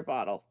water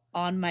bottle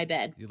on my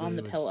bed You on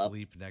the literally would pillow.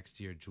 sleep next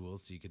to your Juul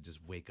so you could just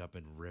wake up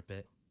and rip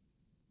it.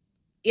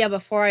 Yeah,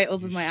 before I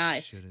open You my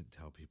eyes. shouldn't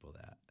tell people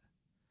that.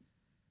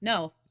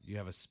 No, You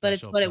have a but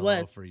it's special what it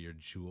pillow was. for your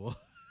Juul.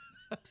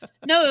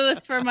 No, it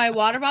was for my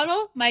water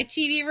bottle, my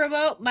TV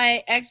remote,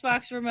 my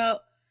Xbox remote,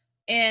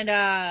 and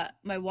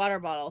my water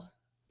bottle.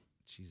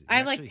 Jesus, I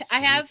you like actually I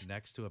have sleep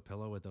next to a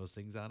pillow with those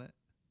things on it.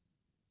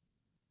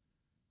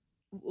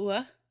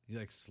 what? You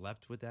like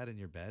slept with that in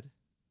your bed?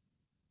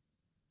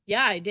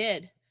 Yeah, I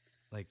did.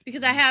 Like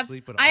Because you I have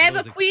sleep with I all have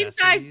a those queen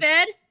size accessories?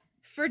 bed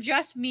for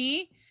just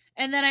me,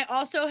 and then I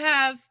also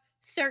have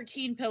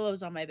 13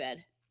 pillows on my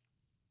bed.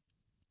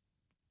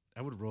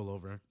 I would roll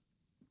over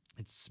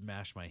and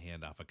smash my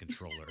hand off a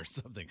controller or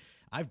something.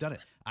 I've done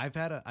it. I've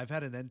had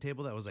an end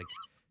table that was like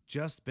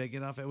just big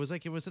enough. It was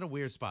in a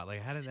weird spot. Like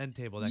I had an end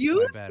table next to You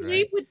my bed,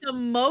 sleep right? with the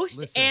most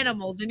Listen,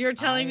 animals, and you're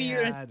telling I me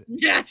you're gonna had-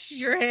 smash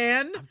your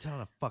hand? I'm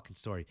telling a fucking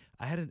story.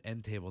 I had an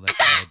end table next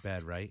to my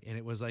bed, right? And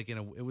it was like it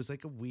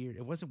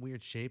wasn't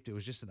weird shaped. It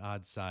was just an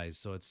odd size.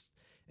 So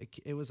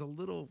it was a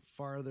little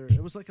farther.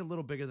 It was like a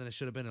little bigger than it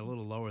should have been, a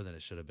little lower than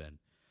it should have been.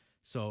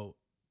 So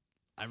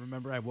I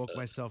remember I woke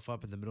myself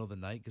up in the middle of the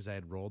night because I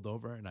had rolled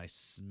over and I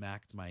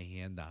smacked my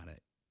hand on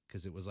it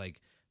because it was like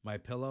my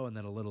pillow and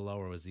then a little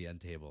lower was the end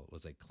table. It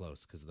was like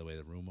close because of the way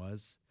the room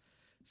was.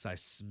 So I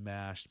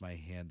smashed my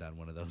hand on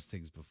one of those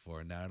things before.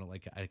 And now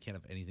I can't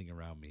have anything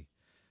around me.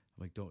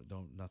 I'm like, don't,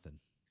 nothing.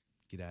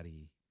 Get out of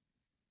here.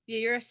 Yeah,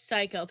 you're a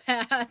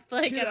psychopath.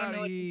 Like Get I don't out know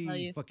of what to here. tell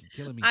you. You're fucking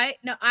killing me.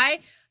 I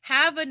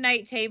have a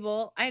night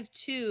table. I have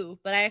two,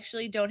 but I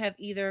actually don't have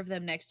either of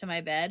them next to my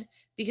bed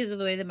because of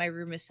the way that my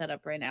room is set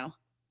up right now.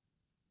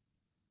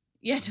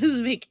 Yeah, it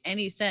doesn't make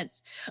any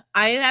sense.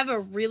 I have a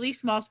really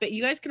small space.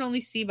 You guys can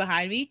only see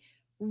behind me.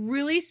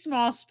 Really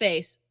small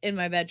space in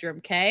my bedroom,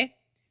 okay?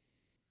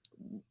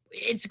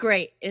 It's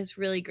great. It's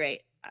really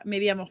great.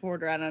 Maybe I'm a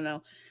hoarder. I don't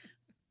know.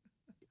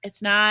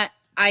 It's not.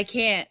 I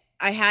can't.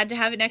 I had to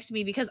have it next to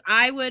me because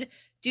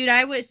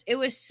it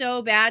was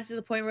so bad to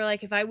the point where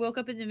like if I woke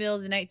up in the middle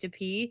of the night to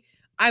pee,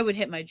 I would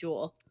hit my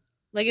Juul.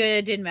 Like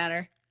it didn't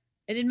matter.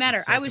 It didn't matter.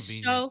 so I was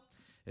convenient.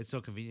 It's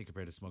so convenient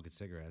compared to smoking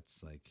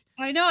cigarettes. Like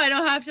I know I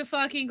don't have to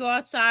fucking go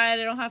outside.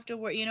 I don't have to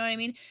work. You know what I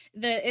mean?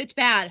 It's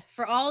bad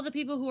for all the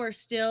people who are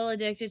still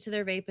addicted to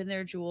their vape and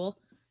their Juul.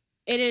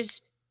 It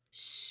is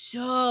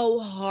so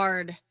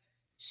hard.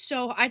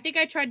 So I think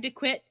I tried to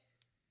quit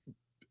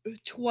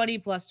 20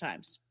 plus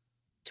times.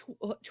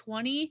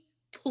 20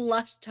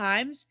 plus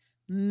times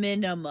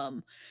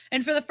minimum.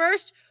 And for the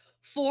first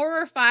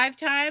 4 or 5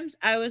 times,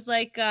 I was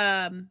like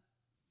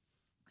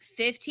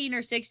 15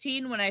 or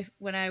 16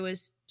 when I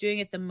was doing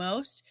it the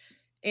most.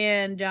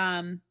 And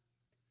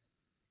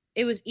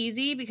it was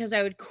easy because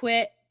I would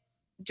quit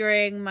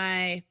during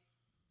my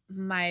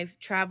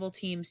travel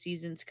team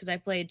seasons because I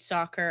played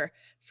soccer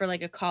for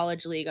like a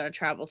college league on a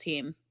travel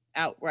team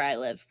out where I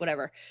live,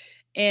 whatever.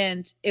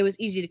 And it was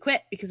easy to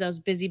quit because I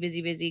was busy,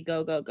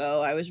 go, go,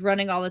 go. I was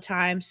running all the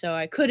time, so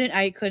I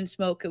couldn't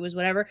smoke. It was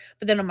whatever.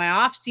 But then on my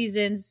off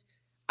seasons,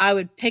 I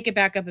would pick it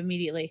back up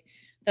immediately.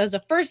 That was the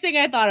first thing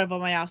I thought of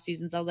on my off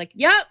seasons. I was like,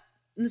 "Yep,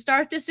 I'm gonna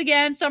start this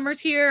again. Summer's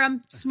here.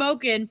 I'm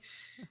smoking."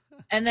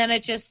 And then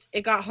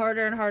it got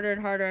harder and harder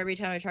and harder every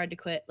time I tried to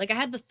quit. Like I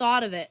had the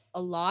thought of it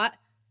a lot,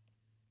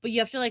 but you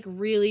have to like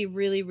really,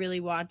 really, really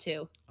want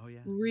to. oh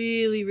yeah.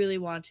 Really, really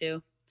want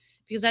to.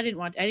 Because I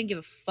didn't give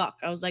a fuck.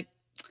 I was like,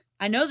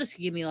 I know this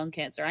could give me lung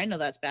cancer. I know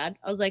that's bad.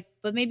 I was like,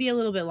 but maybe a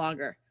little bit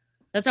longer.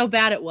 That's how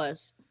bad it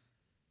was.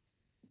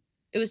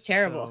 It was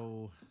terrible.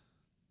 So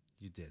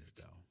you did it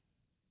though.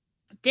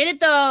 Did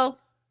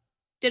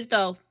it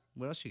though.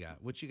 What else you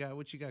got? What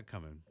you got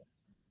coming?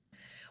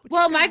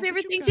 Well, my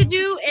favorite thing to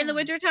do in the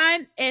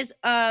wintertime is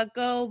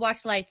go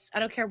watch lights. I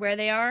don't care where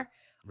they are.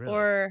 Really?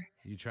 Or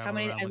You travel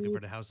around looking for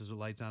the houses with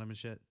lights on them and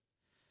shit?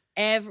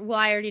 well,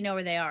 I already know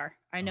where they are.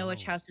 I know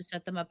which Oh. house to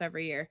set them up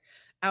every year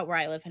out where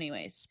I live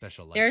anyways.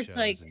 Special light There's, shows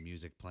like- and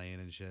music playing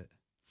and shit.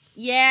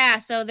 Yeah,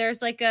 so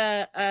there's like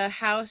a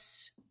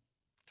house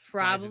Guy's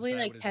probably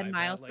inside like with his 10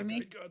 miles iPad, from like, I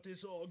me. got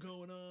this all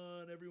going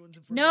on. Everyone's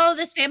in front of No,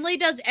 this family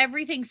does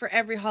everything for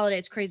every holiday.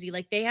 It's crazy.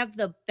 Like they have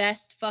the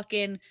best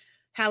fucking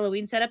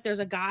Halloween setup. There's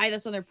a guy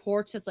that's on their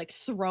porch that's like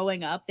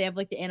throwing up. They have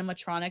like the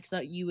animatronics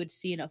that you would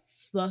see in a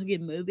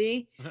fucking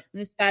movie.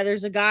 it. And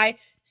there's a guy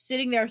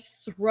sitting there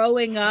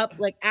throwing up,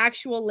 like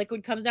actual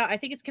liquid comes out. I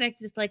think it's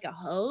connected to like a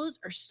hose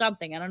or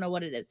something. I don't know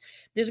what it is.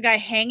 There's a guy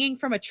hanging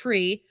from a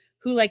tree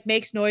who like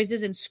makes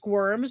noises and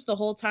squirms the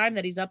whole time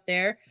that he's up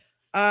there.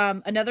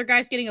 Another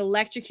guy's getting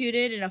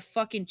electrocuted in a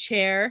fucking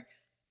chair.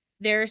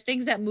 There's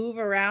things that move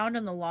around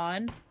on the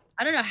lawn.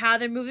 I don't know how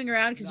they're moving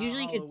around It's because not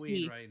usually you could Halloween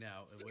see. right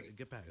now.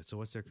 Get back. So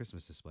what's their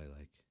Christmas display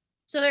like?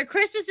 So their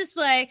Christmas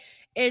display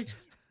is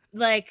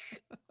like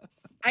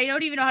I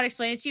don't even know how to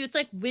explain it to you. It's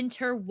like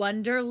Winter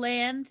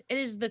Wonderland. It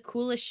is the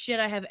coolest shit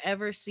I have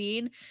ever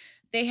seen.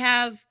 They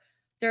have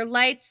their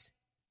lights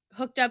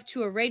hooked up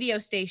to a radio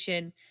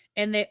station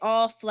and they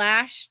all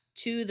flash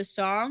to the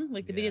song,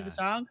 like the beat of the Yeah.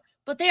 song.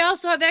 But they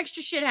also have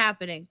extra shit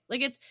happening.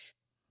 Like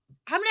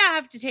I'm gonna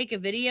have to take a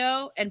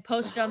video and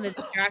post it on the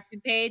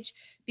distracted page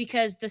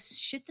because the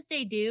shit that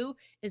they do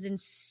is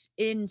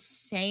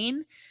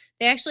insane.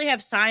 They actually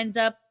have signs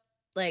up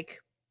like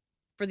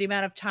for the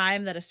amount of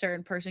time that a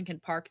certain person can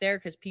park there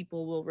because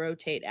people will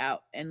rotate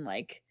out and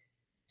like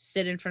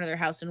sit in front of their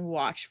house and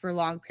watch for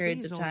long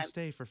periods Please of only time.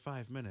 stay for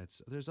 5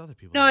 minutes. There's other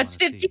people No, I it's want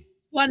to 15 see.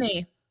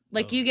 20.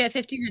 Like Oh, you get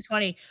 15 or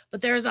 20,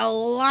 but there's a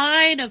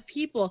line of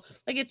people.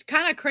 Like it's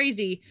kind of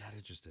crazy. not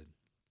interested.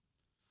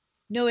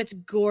 No, it's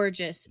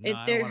gorgeous. No, I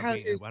don't Their want to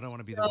house be. is I don't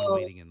want to be the one so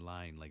waiting in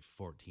line like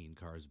 14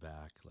 cars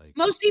back. Like,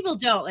 most people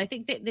don't. I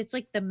think that it's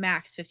like the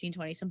max 15,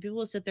 20. Some people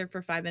will sit there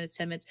for 5 minutes,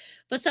 10 minutes,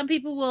 but some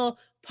people will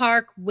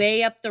park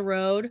way up the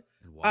road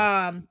and walk.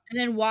 and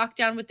then walk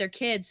down with their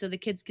kids so the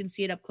kids can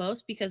see it up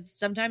close because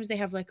sometimes they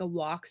have like a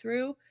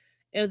walkthrough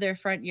of their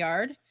front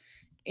yard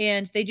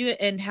and they do it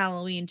in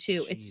Halloween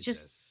too. It's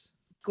just Jesus.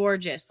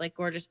 gorgeous, like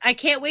gorgeous. I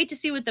can't wait to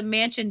see what the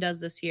mansion does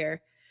this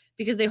year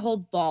because they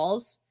hold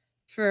balls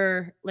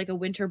for like a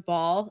winter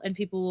ball and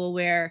people will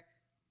wear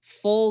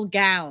full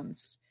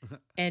gowns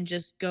and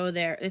just go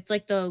there. It's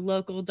like the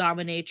local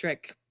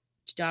dominatrix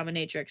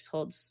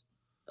holds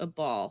a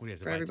ball What do you have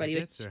to for buy everybody.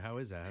 tickets, or how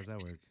is that? How's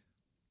that work?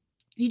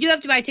 You do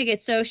have to buy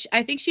tickets. So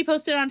I think she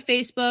posted on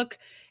Facebook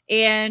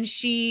and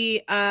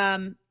she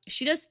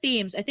does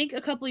themes. I think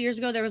a couple years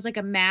ago there was like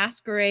a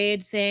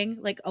masquerade thing,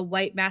 like a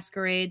white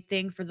masquerade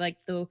thing for like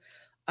the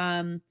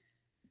um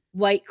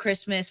white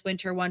Christmas,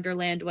 winter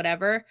wonderland,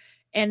 whatever.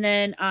 And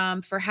then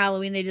for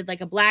Halloween they did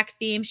like a black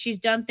theme. She's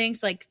done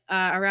things like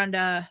around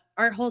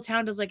our whole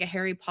town does like a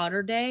Harry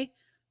Potter day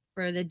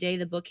for the day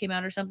the book came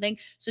out or something.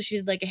 So she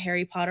did like a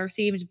Harry Potter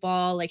themed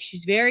ball. Like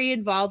she's very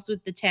involved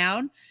with the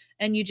town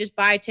and you just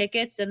buy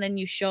tickets and then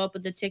you show up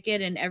with the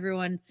ticket and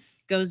everyone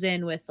goes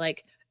in with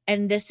like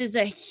and this is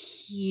a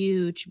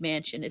huge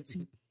mansion. It's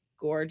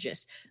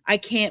gorgeous. I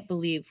can't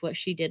believe what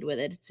she did with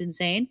it. It's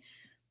insane.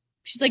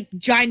 She's like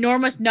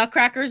ginormous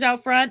nutcrackers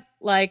out front,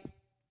 like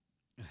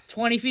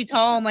 20 feet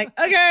tall. I'm like,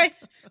 okay.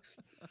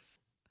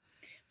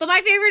 But my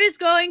favorite is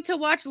going to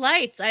watch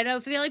lights. I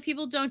don't feel like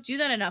people don't do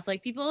that enough.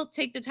 Like people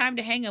take the time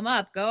to hang them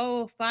up.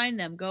 Go find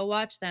them. Go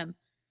watch them.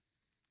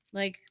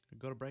 Like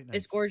Go to Bright it's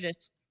Nights.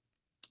 gorgeous.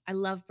 I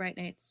love Bright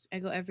Nights. I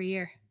go every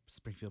year.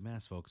 Springfield,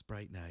 Mass, folks.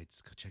 Bright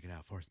Nights. Go check it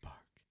out. Forest Park.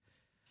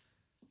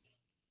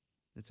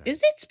 It's all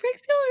Is right. it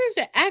Springfield or is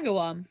it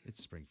Agawam?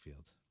 It's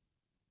Springfield.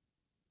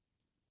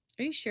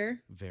 Are you sure?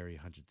 Very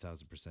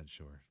 100,000%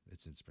 sure.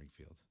 It's in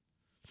Springfield.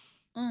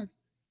 Oh.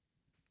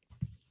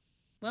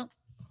 Well,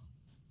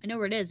 I know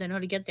where it is. I know how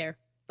to get there.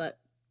 But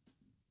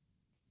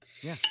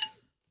Yeah.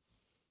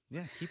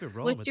 Yeah, keep it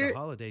rolling what's with your the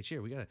holiday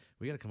cheer. We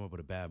gotta come up with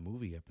a bad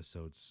movie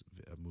episodes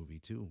movie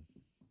too.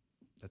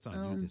 That's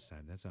on you this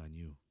time. That's on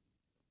you.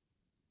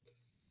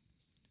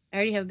 I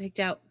already have it picked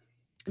out.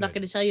 I'm not Good.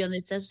 going to tell you on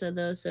this episode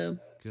though, so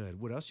Good.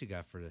 What else you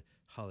got for the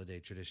holiday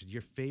tradition?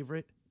 Your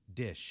favorite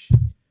dish?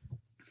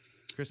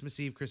 Christmas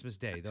Eve, Christmas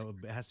Day. Though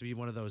it has to be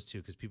one of those two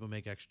because people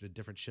make extra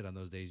different shit on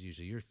those days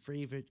usually. Your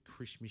favorite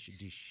Christmas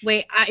dish?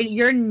 wait,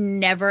 you're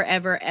never,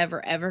 ever,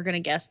 ever, ever gonna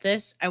guess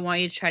this. I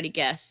want you to try to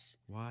guess.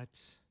 What?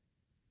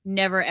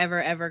 Never,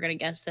 ever, ever gonna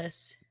guess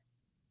this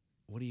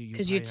What do you?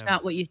 because probably it's have-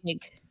 not what you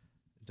think.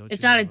 Don't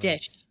It's you not a have,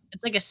 dish.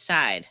 It's like a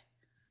side,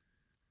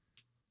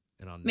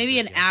 and I'll maybe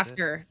never an guess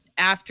it?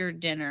 after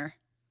dinner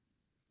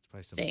It's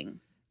probably some thing.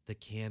 the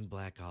canned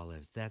black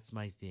olives. That's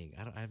my thing.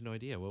 I have no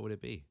idea. What would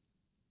it be?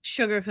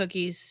 Sugar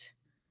cookies.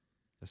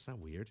 That's not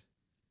weird.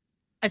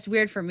 That's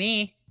weird for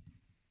me.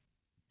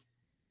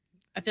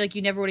 I feel like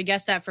you never would have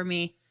guessed that for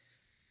me.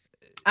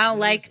 I don't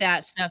It like is-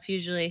 that stuff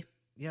usually.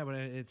 Yeah, but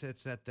it's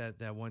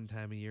that one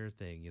time a year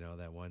thing,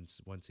 that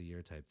once a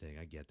year type thing.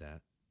 I get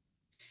that.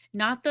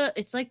 Not the.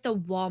 It's like the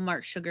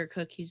Walmart sugar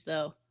cookies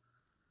though.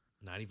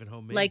 Not even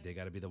homemade. Like- They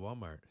got to be the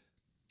Walmart.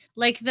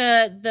 Like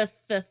the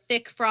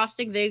thick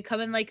frosting. They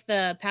come in like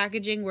the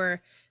packaging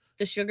where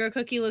the sugar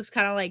cookie looks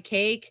kind of like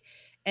cake,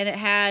 and it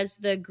has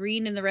the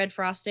green and the red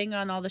frosting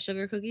on all the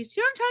sugar cookies.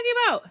 You know what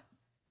I'm talking about?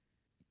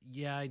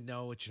 Yeah, I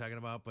know what you're talking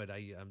about, but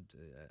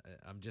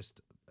I'm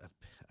just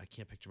I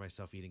can't picture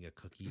myself eating a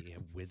cookie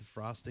with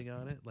frosting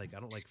on it. Like I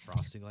don't like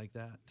frosting like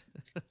that.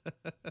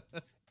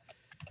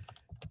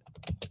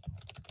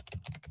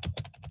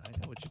 I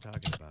know what you're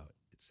talking about.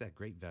 It's that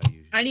great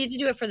value. I need to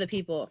do it for the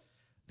people.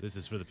 This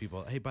is for the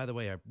people. Hey, by the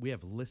way, we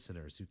have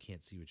listeners who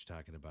can't see what you're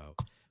talking about.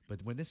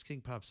 But when this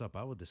thing pops up,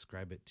 I will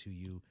describe it to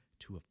you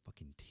to a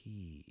fucking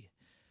T.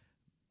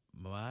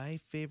 My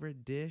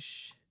favorite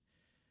dish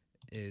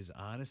is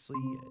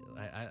honestly,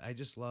 I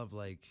just love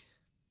like.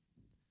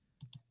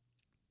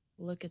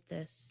 Look at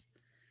this.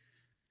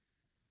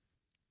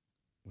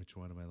 Which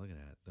one am I looking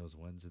at? Those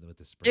ones with the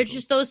They're sprinkles.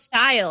 just those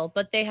style,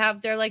 but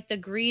they're like the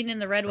green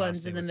and the red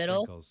ones Frosting in the with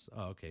middle. Sprinkles.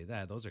 Oh, okay.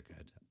 Those are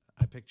good.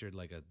 I pictured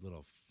like a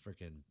little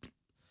freaking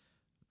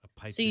a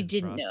pipe. So you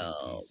didn't frosting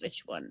know piece.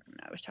 which one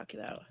I was talking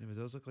about. Yeah, but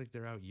those look like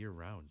they're out year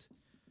round.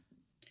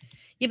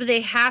 Yeah, but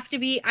they have to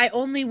be. I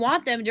only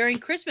want them during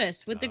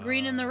Christmas with the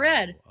green and the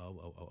red.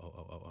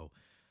 Oh.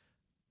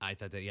 I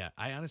thought that. Yeah.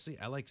 I honestly,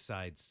 I like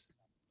sides.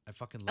 I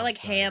fucking love I like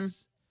sides. ham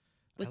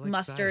with I like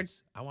mustard.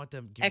 Sides. I want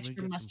them. Extra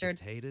me get mustard.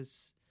 Some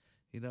potatoes.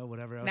 You know,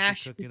 whatever else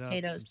Mashed you're cooking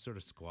potatoes. up, some sort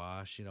of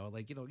squash. You know,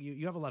 like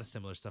you have a lot of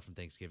similar stuff from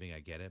Thanksgiving. I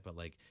get it, but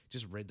like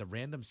just the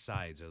random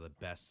sides are the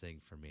best thing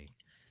for me.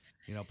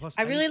 You know, plus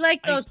I really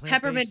like I eat those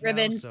peppermint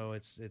plant-based now,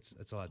 ribbons.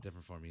 so it's a lot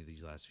different for me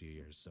these last few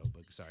years. So,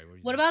 but sorry,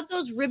 What about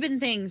those ribbon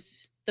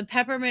things? The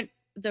peppermint,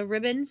 the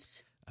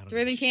ribbons, I don't the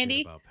ribbon give a shit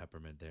candy. about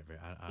peppermint. There,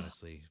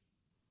 honestly,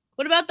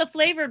 What about the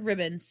flavored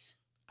ribbons?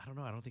 I don't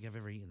know. I don't think I've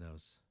ever eaten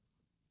those.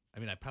 I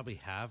mean, I probably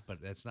have,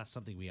 but that's not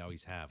something we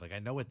always have. Like I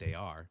know what they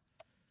are,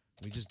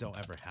 we just don't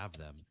ever have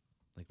them.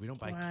 Like we don't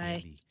buy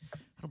candy.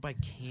 I don't buy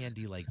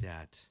candy like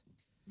that.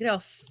 Look at how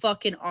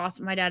fucking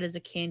awesome. My dad is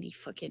a candy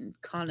fucking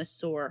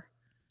connoisseur.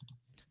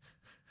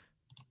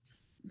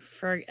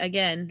 For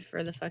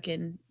the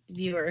fucking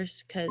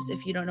viewers, because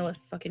if you don't know what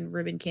fucking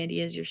ribbon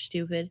candy is, you're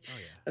stupid. Oh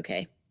yeah.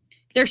 Okay.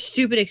 They're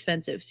stupid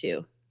expensive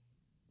too.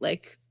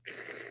 Like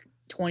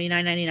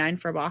 $29.99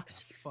 for a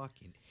box. Oh,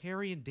 fucking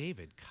Harry and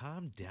David,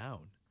 calm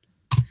down.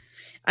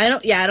 I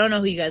don't know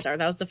who you guys are.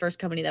 That was the first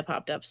company that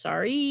popped up.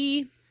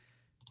 Sorry.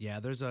 Yeah,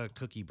 there's a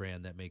cookie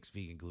brand that makes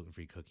vegan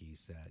gluten-free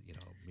cookies that,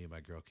 me and my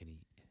girl can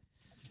eat.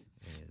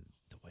 And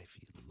the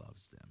wifey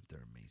loves them.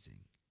 They're amazing.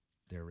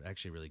 They're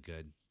actually really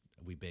good.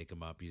 We bake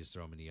them up. You just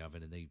throw them in the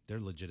oven, and they're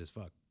legit as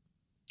fuck.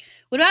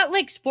 What about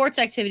like sports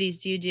activities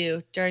do you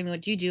do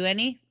do you do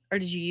any? Or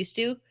did you used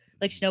to?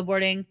 Like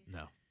snowboarding?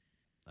 No.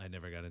 I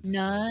never got into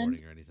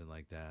snowboarding or anything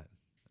like that.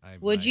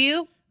 Would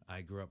you?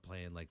 I grew up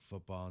playing like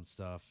football and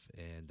stuff,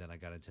 and then I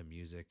got into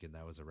music, and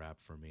that was a wrap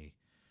for me.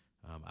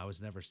 I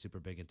was never super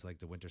big into like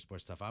the winter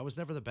sports stuff. I was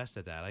never the best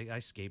at that. I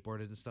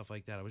skateboarded and stuff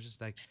like that. I was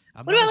just like,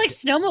 what about like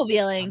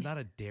snowmobiling? I'm not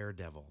a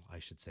daredevil, I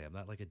should say. I'm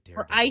not like a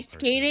daredevil. Or ice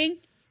skating?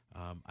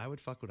 I would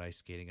fuck with ice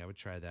skating. I would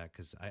try that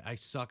because I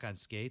suck on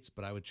skates,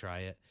 but I would try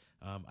it.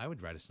 I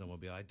would ride a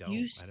snowmobile. I don't.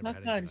 You I never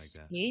suck had on like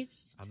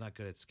skates? I'm not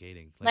good at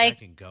skating. Like I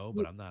can go,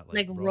 but I'm not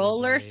like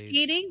roller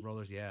skating.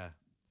 Rollers, yeah.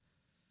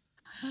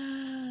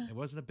 It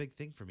wasn't a big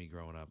thing for me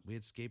growing up. We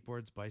had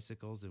skateboards,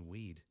 bicycles, and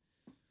weed.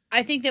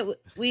 I think that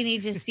we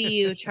need to see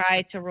you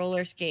try to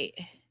roller skate.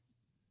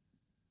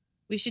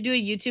 We should do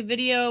a YouTube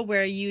video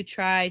where you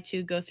try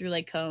to go through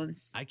like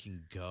cones. I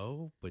can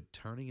go, but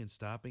turning and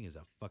stopping is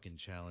a fucking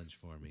challenge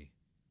for me.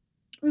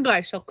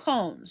 Okay, so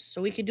cones.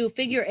 So we could do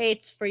figure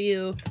eights for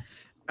you.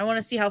 I want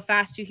to see how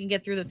fast you can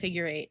get through the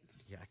figure eight.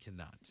 Yeah, I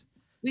cannot.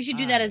 We should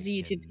do that as a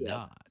YouTube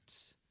video.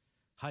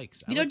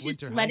 Hikes. You don't do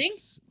sledding?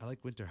 I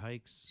like winter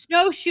hikes.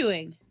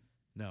 Snowshoeing.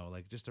 No,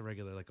 like just a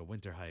regular, like a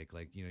winter hike.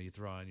 Like, you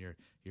throw on your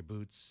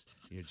boots,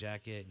 your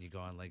jacket, and you go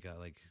on like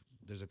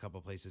there's a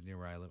couple places near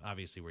where I live.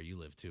 Obviously where you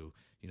live too.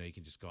 You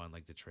can just go on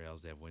like the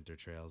trails. They have winter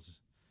trails,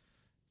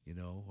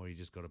 or you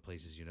just go to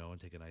places, and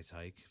take a nice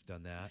hike. I've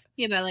done that.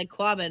 Yeah, but like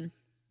Quabbin.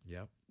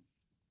 Yep.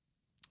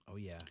 Oh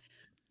yeah.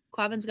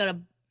 Quabbin's got a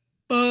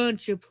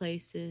bunch of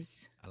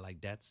places. I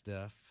like that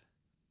stuff.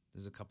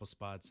 There's a couple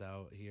spots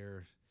out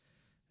here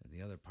in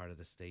the other part of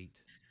the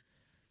state.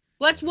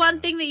 What's one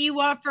thing that you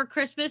want for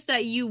Christmas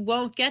that you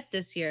won't get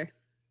this year?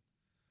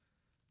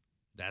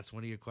 That's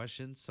one of your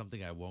questions?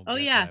 Something I won't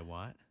get that I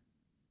want?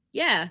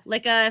 Yeah,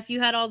 like if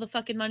you had all the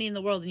fucking money in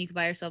the world and you could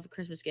buy yourself a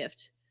Christmas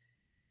gift.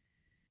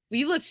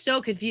 You looked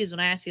so confused when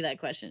I asked you that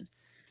question.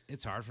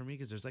 It's hard for me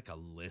because there's like a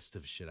list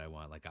of shit I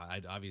want. Like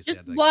I'd obviously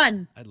I'd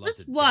love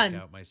to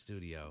deck out my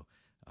studio.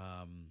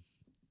 I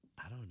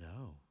don't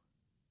know.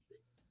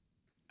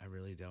 I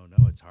really don't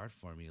know. It's hard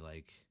for me.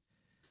 Like,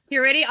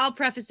 you ready? I'll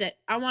preface it.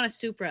 I want a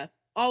Supra.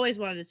 Always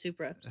wanted a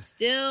Supra.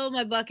 Still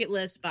my bucket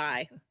list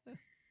buy.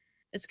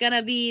 It's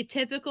gonna be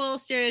typical,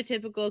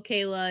 stereotypical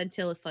Kayla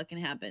until it fucking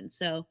happens.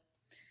 So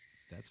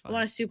that's fine. I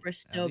want a Supra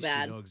so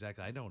bad. You know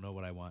exactly. I don't know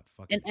what I want.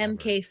 Fucking an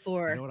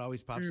MK4. You know what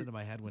always pops into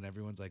my head when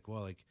everyone's like,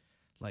 well,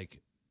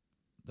 like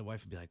the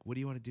wife would be like, what do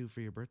you want to do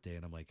for your birthday?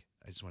 And I'm like,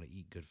 I just want to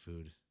eat good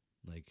food.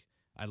 Like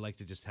I'd like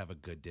to just have a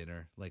good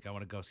dinner. Like I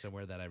want to go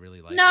somewhere that I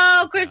really like.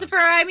 No, Christopher.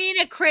 I mean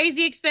a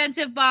crazy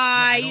expensive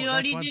buy. Yeah, you don't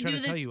that's need what I'm to trying do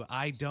to tell this.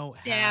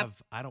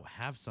 you. I don't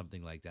have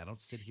something like that. I don't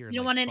sit here and You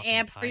don't like want an fucking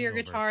amp for pine your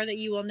over. guitar that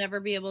you will never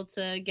be able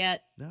to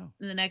get No,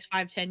 in the next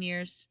 5-10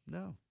 years.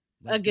 no.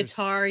 A Like, there's-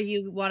 guitar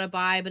you want to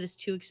buy, but it's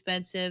too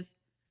expensive.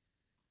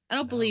 I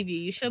don't No. believe you.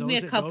 You showed me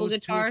a couple those two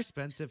guitars.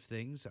 expensive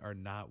things are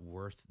not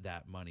worth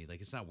that money. Like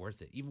it's not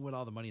worth it. Even with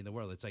all the money in the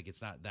world, it's like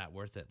it's not that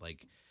worth it.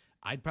 Like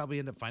I'd probably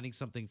end up finding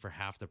something for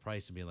half the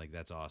price and being like,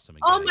 "That's awesome."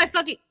 And Oh getting my it.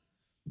 fucking!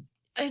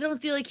 I don't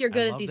feel like you're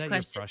good I at love these that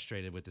questions. you're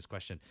frustrated with this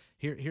question.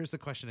 Here's the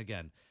question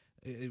again.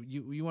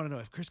 You want to know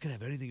if Chris could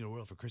have anything in the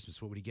world for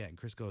Christmas, what would he get? And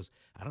Chris goes,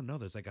 I don't know.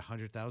 There's like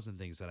 100,000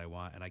 things that I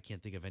want, and I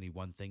can't think of any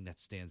one thing that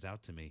stands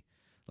out to me.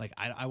 Like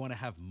I want to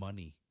have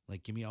money.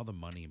 Like give me all the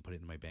money and put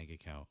it in my bank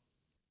account.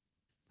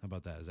 How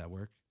about that? Does that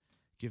work?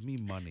 Give me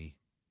money.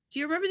 Do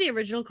you remember the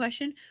original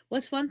question?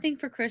 What's one thing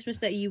for Christmas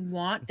that you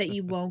want that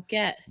you won't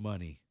get?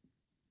 Money.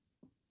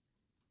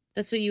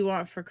 That's what you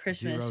want for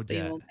Christmas, Zero but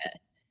you debt. won't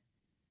get.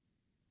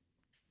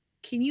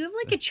 Can you have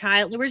like a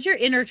child? Where's your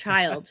inner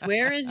child?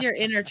 Where is your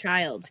inner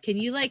child? Can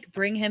you like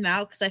bring him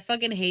out? Because I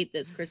fucking hate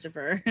this,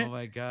 Christopher. Oh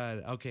my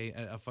god. Okay,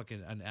 a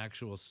fucking an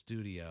actual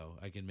studio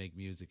I can make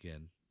music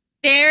in.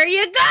 There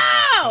you go.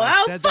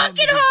 How said that in fucking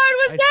the be- hard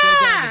was I said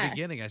that in the that?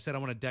 beginning. I said I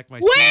want to deck my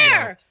Where?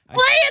 studio.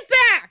 Play it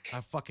back. I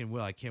fucking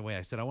will. I can't wait.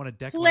 I said I want to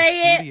deck Play my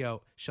it.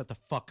 studio. Shut the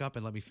fuck up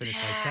and let me finish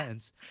my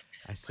sentence.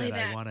 I said I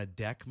back. want to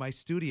deck my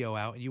studio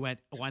out, and you went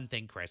one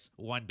thing, Chris,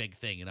 one big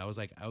thing, and I was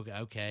like,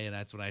 okay, and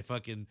that's when I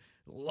fucking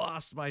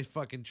lost my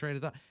fucking train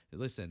of thought.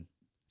 Listen,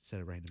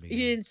 said it right in the You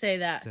beginning. didn't say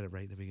that. Said it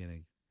right in the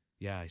beginning.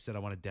 Yeah, I said I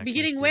want to deck.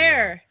 Beginning my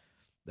where?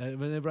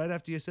 studio. Right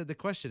after you said the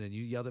question, and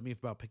you yelled at me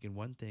about picking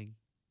one thing.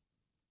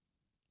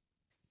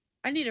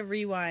 I need a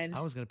rewind.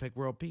 I was gonna pick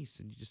world peace,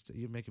 and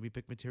you're making me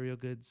pick material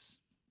goods.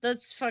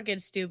 That's fucking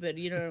stupid.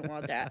 You don't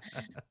want that.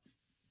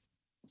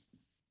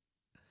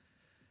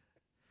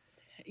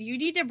 You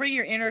need to bring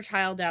your inner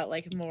child out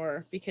like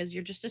more because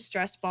you're just a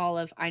stress ball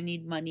of I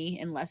need money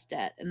and less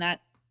debt. And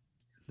that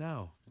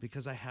No,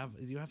 because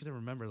you have to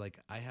remember, like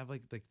I have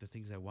like the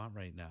things I want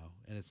right now,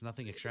 and it's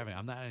nothing extravagant.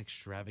 I'm not an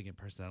extravagant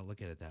person. I don't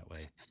look at it that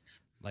way.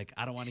 Like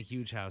I don't want a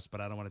huge house,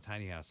 but I don't want a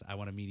tiny house. I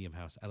want a medium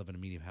house. I live in a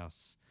medium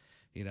house.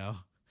 You know,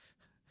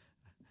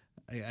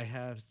 I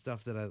have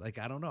stuff that I like.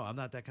 I don't know. I'm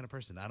not that kind of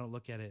person. I don't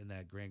look at it in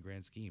that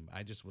grand scheme.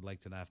 I just would like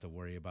to not have to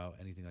worry about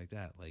anything like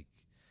that. Like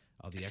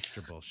all the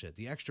extra bullshit.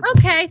 The extra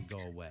bullshit can go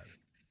away.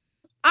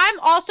 I'm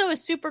also a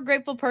super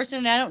grateful person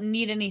and I don't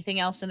need anything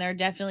else. And there are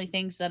definitely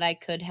things that I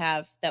could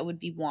have that would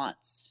be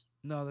wants.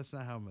 No, that's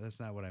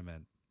not what I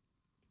meant.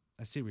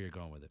 I see where you're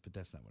going with it, but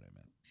that's not what I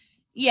meant.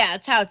 Yeah,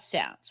 it's how it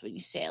sounds when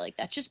you say it like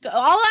that. Just go.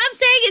 All I'm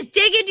saying is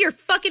dig into your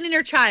fucking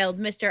inner child,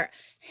 Mr.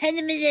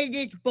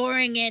 This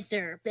boring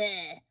answer.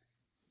 Bleh.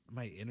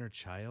 My inner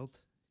child?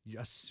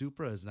 A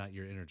Supra is not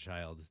your inner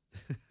child.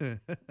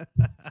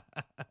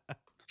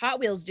 Hot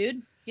Wheels,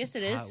 dude. Yes,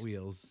 it is. Hot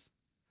Wheels.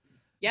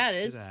 Yeah, it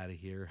is. Get out of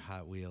here,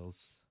 Hot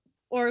Wheels.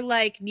 Or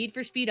like Need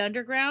for Speed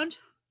Underground.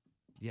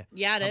 Yeah.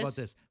 Yeah, it is. How about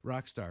this?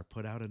 Rockstar,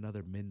 put out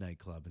another Midnight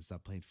Club and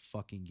stop playing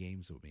fucking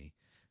games with me.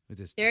 With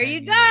this. There 10 you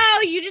years. go.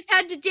 You just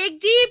had to dig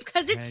deep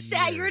because it's 10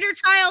 sad. Your inner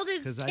years. child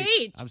is 'Cause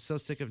caged. I'm so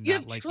sick of You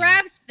not have liking.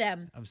 trapped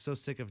them. I'm so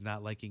sick of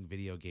not liking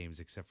video games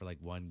except for like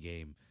one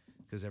game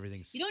because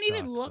everything. You don't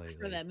even sucks look lately.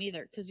 for them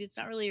either because it's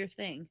not really your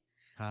thing.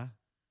 Huh?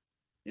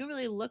 You don't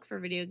really look for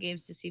video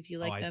games to see if you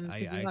like them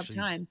because you actually-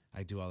 have time.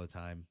 I do all the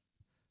time.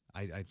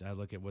 I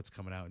look at what's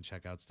coming out and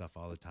check out stuff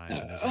all the time.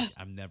 And there's, like,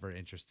 I'm never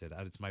interested.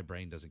 It's my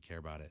brain doesn't care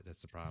about it.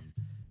 That's the problem.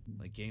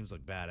 Like games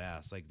look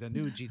badass. Like the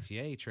new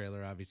GTA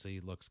trailer obviously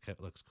looks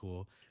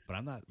cool, but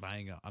I'm not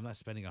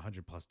spending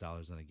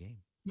 $100+ on a game.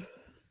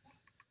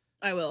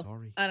 I will.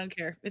 Sorry. I don't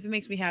care. If it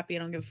makes me happy, I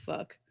don't give a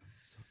fuck.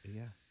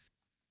 Yeah,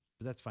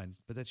 but that's fine.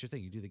 But that's your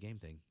thing. You do the game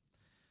thing.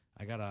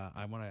 I'd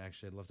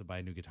love to buy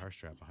a new guitar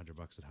strap. $100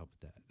 would help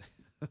with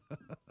that.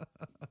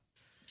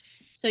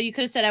 So you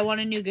could have said, I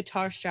want a new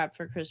guitar strap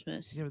for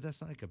Christmas. Yeah, but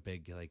that's not like a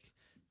big like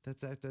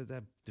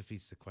that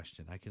defeats the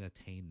question. I can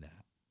attain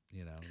that.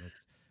 You know,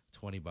 that's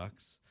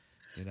 $20.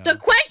 You know, The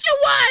question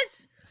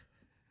was,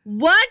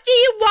 what do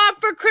you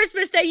want for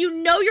Christmas that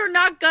you know you're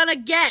not gonna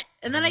get?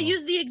 And then I Oh.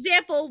 used the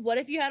example, what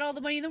if you had all the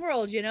money in the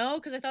world, you know?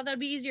 Because I thought that'd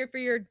be easier for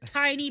your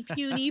tiny,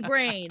 puny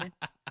brain.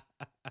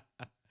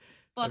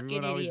 Fucking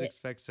Everyone always idiot.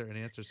 expects certain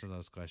answers from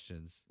those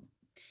questions.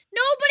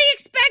 Nobody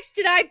expects.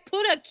 Did I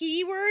put a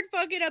keyword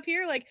fucking up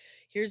here? Like,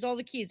 here's all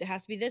the keys. It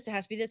has to be this. It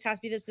has to be this. It has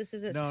to be this. This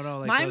is this. No,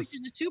 like Mine those, was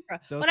just a Supra.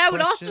 those But I would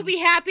also be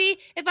questions- happy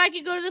if I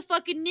could go to the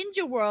fucking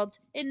ninja world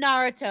in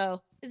Naruto.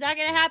 Is that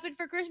going to happen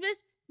for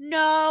Christmas?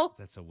 No.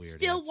 That's a weird.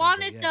 Still answer, want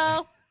but it, yeah.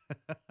 though.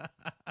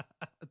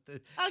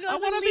 I'll go I to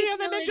want to be Leaf in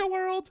the Village. ninja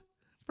world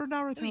for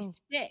That'd be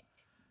Naruto. sick.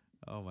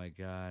 Oh my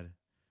god!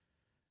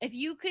 If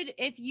you could,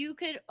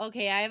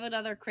 okay, I have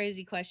another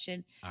crazy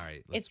question. All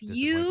right, let's If disappoint the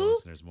you-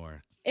 listeners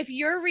more. If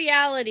your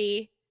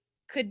reality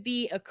could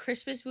be a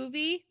Christmas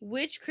movie,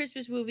 which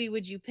Christmas movie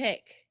would you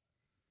pick?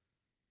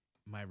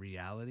 My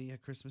reality, a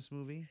Christmas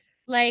movie.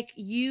 Like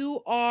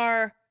you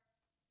are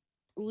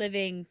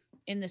living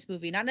in this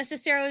movie? Not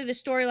necessarily the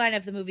storyline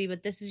of the movie,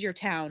 but this is your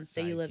town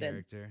that you Side live in.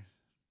 character.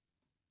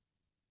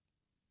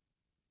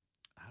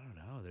 I don't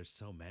know. There's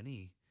so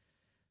many.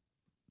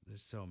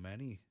 There's so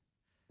many.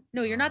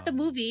 No, you're not the Um,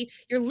 movie.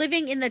 You're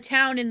living in the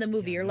town in the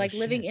movie. Yeah, You're no like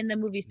living shit. in the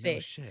movie No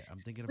space. shit. I'm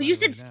thinking But about you it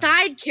said right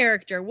now. side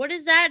character. What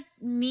does that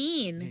Yeah,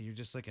 mean? you're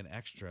just like an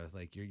extra.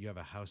 Like you have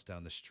a house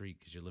down the street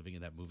because you're living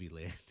in that movie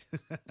land.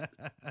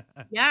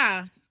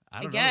 Yeah, I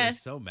I don't know. There's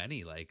guess. so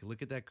many. Like,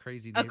 look at that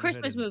crazy A neighborhood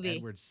Christmas in movie.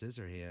 Edward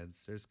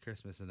Scissorhands. There's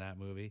Christmas in that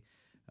movie.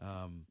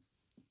 Um,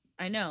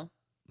 I know.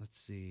 let's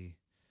see.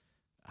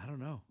 I don't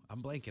know.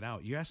 I'm blanking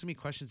out. You're asking me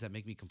questions that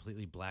make me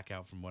completely black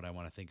out from what I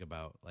want to think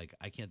about. Like,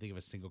 I can't think of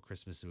a single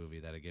Christmas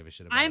movie that I gave a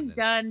shit about. I'm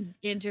done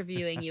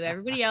interviewing you.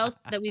 Everybody else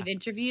that we've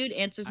interviewed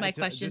answers my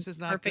questions This is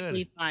not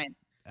perfectly good. fine.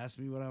 Ask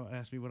me what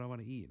I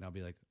want to eat, and I'll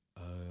be like,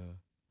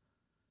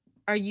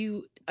 Are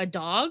you a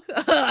dog?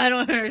 I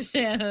don't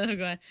understand.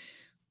 Okay.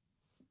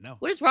 no.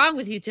 What is wrong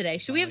with you today?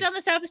 Should My, we have like- done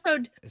this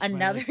episode It's my,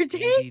 another like,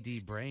 day?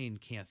 ADD brain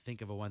can't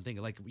think of a one thing.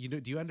 Like, you know,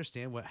 do you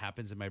understand what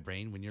happens in my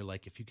brain when you're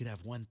like, if you could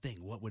have one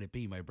thing, what would it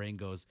be? My brain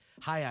goes,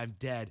 "Hi, I'm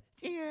dead."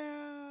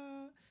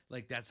 Yeah,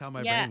 like that's how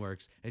my Yeah. brain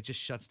works. It just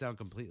shuts down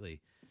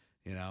completely.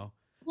 You know.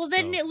 Well,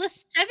 then So- it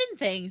lists 7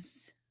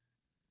 things.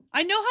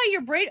 I know how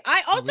your brain.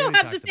 I we also already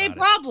have the talked same about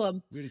it.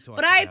 problem. We already talked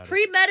But I about it.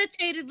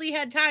 premeditatedly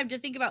had time to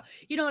think about,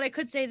 you know what, I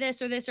could say this,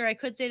 or I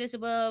could say this,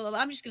 blah, blah, blah.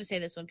 I'm just going to say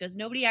this one because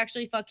nobody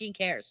actually fucking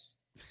cares.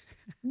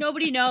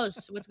 Nobody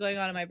knows what's going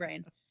on in my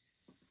brain.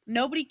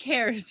 Nobody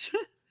cares.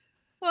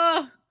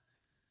 Well,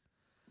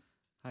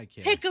 I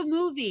can't pick a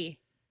movie.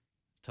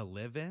 to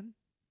live in.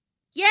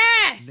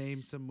 Yes. Name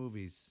some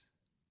movies.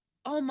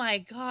 Oh my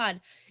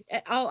God.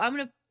 Oh, I'm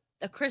going to.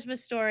 A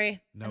Christmas Story.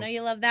 I know Nope.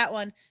 you love that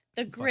one.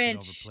 The Fucking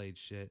Grinch. overplayed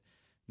shit.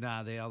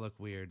 Nah, they all look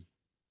weird.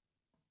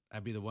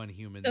 I'd be the one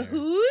human The there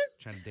Who's?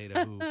 trying to date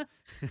a who.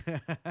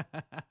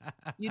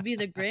 You'd be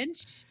the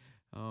Grinch?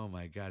 Oh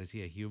my god, is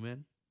he a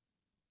human?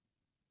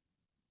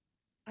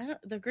 I don't.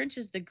 The Grinch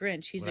is the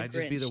Grinch. He's Would a I Grinch.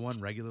 just be the one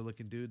regular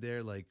looking dude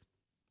there? Like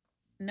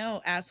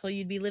No, asshole.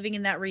 You'd be living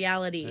in that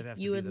reality. I'd have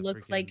to You be would the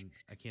look like. freaking-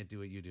 I can't do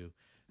what you do.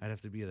 I'd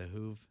have to be the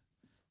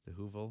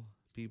Hoovel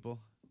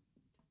people.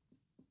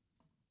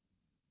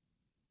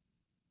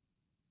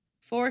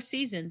 4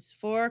 seasons,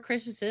 4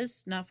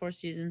 Christmases, not 4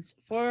 seasons,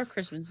 4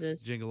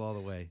 Christmases. Jingle all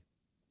the way.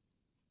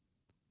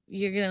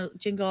 You're gonna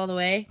jingle all the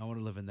way. I want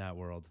to live in that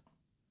world.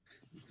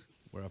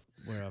 Where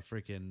a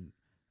freaking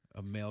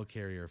a mail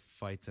carrier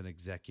fights an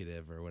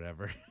executive or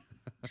whatever.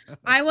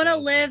 I want to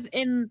Salesman. live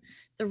in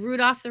the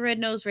Rudolph the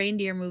Red-Nosed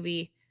Reindeer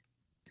movie,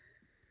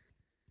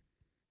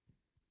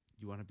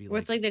 You want to be where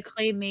like, it's like the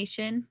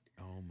claymation.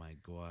 oh my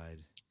god.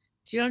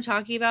 Do you know what I'm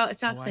talking about?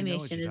 It's not Oh, I know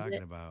what claymation, you're is talking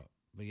it? about.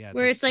 But yeah,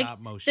 Where it's like stop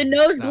the motion.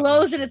 nose Stop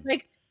glows and it's motion.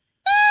 like,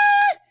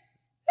 ah,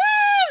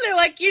 ah! They're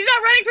like, you're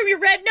not running from your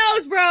red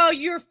nose, bro.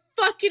 You're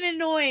fucking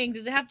annoying.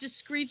 Does it have to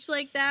screech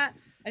like that?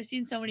 I've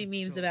seen so many It's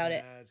memes so about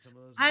it. bad, some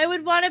of those I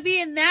would movies. want to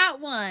be in that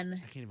one.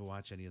 I can't even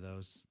watch any of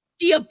those.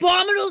 The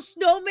Abominable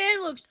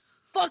Snowman looks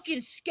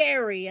fucking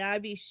scary, and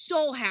I'd be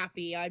so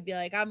happy. I'd be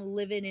like, I'm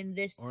living in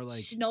this Or like-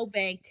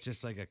 snowbank.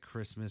 Just like the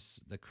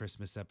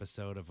Christmas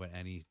episode of what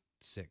any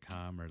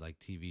sitcom or like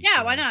TV. Yeah,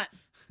 show. why not?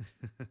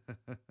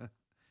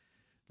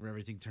 Where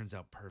everything turns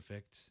out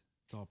perfect.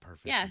 It's all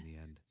perfect Yeah. in the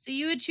end. So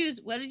you would choose.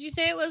 What did you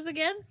say it was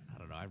again? I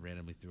don't know. I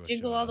randomly threw a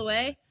Jingle show All out the there.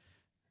 Way.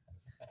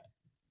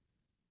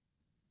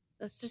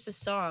 That's just a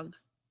song.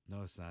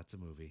 No, it's not. It's a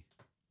movie.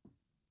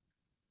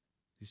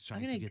 He's I'm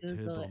trying to gonna get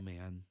Google Turbo it.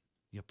 Man.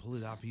 You pull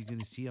it up, you're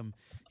gonna see him.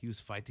 He was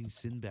fighting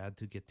Sinbad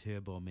to get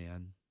Turbo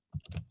Man.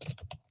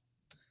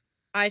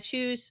 I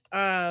choose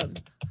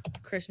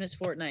Christmas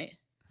Fortnite.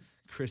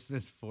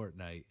 Christmas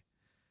Fortnite.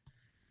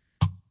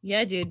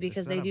 Yeah, dude,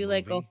 because not they a do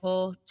like a movie.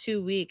 whole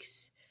 2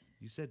 weeks.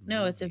 You said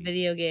No, it's a movie.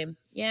 video game.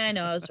 Yeah, I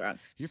know. I was wrong.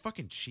 You're a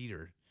fucking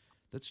cheater.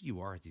 That's what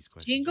you are at these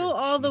questions. Jingle You're a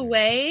All the cheater.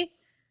 Way.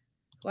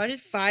 Why did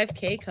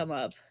 5K come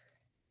up?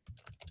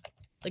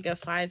 Like a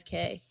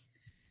 5K.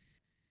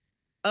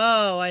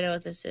 Oh, I know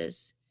what this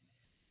is.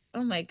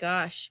 Oh my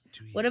gosh.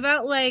 Do you- What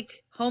about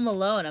like Home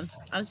Alone?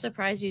 I'm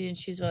surprised you didn't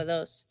choose one of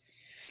those.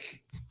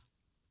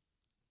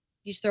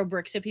 You just throw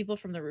bricks at people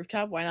from the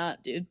rooftop? Why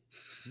not, dude?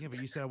 Yeah, but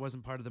you said I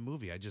wasn't part of the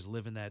movie. I just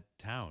live in that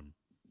town.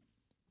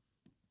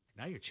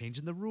 Now you're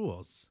changing the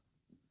rules.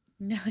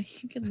 No,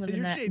 you can live in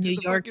You're that changing New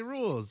the York fucking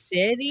rules.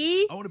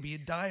 City. I want to be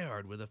in Die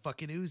Hard with a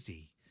fucking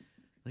Uzi.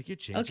 Like you're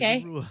changing Okay.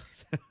 the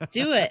rules.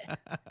 Do it.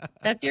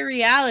 That's your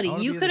reality. I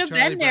wanna You be in could the have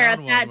Charlie been there Brown at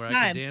one that where I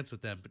time. could dance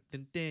with them.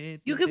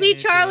 You could be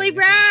Charlie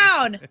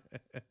Brown.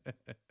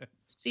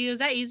 See, was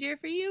that easier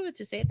for you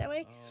to say it that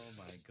way? Oh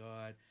my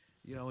god!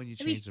 You know when you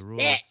Let me change the sit.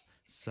 rules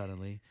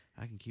suddenly,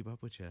 I can keep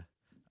up with you.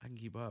 I can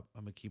keep up.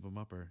 I'm gonna keep them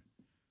upper.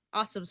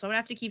 Awesome. So I'm gonna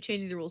have to keep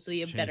changing the rules so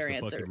you have better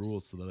answers.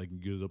 rules so that I can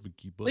get it up and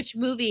keep up. Which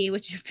movie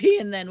would you be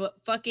in then?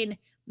 What fucking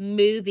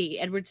movie?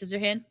 Edward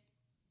Scissorhand?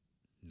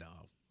 No,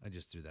 I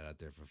just threw that out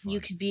there for fun. You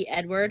could be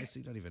Edward.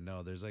 Honestly, don't even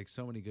know. There's like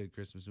so many good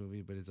Christmas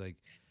movies, but it's like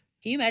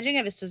Can you imagine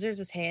having scissors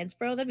as hands,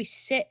 bro? That'd be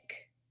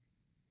sick.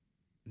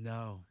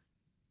 no.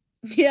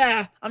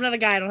 Yeah, I'm not a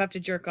guy. I don't have to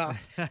jerk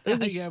off. But it'd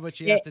be Yeah, but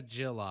you sick. have to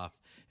jill off,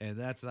 and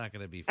that's not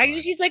going to be I can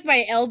just fun. use like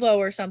my elbow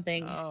or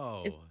something. It's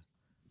Oh,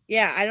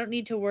 yeah. I don't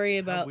need to worry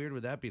how about. weird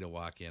would that be to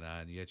walk in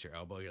on? You get your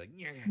elbow, you're like,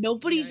 yeah,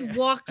 Nobody's yeah,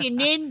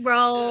 walking in,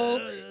 bro.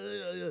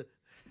 yeah.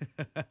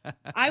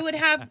 I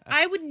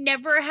would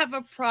never have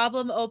a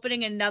problem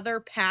opening another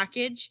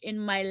package in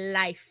my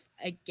life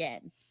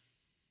again.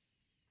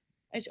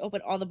 I just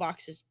open all the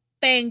boxes.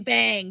 Bang,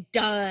 bang,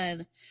 done.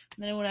 And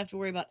then I wouldn't have to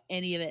worry about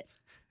any of it.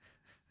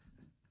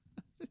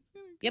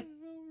 Yep.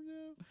 Oh,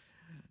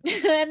 no.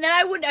 And then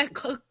I would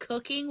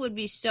cooking would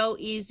be so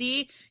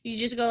easy. You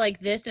just go like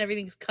this and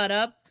everything's cut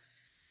up.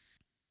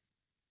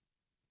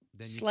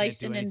 Then you can't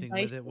Slicing do and anything with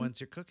it dicing.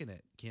 once you're cooking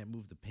it. Can't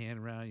move the pan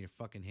around. Your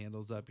fucking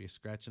handles up. You're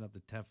scratching up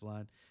the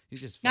Teflon. You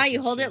just Now fucking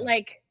you hold shit it up.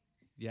 like,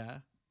 Yeah.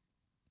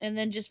 and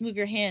then just move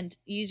your hand.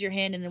 Use your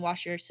hand and then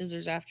wash your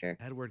scissors after.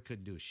 Edward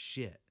couldn't do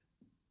shit.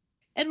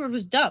 Edward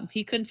was dumb.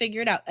 He couldn't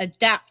figure it out.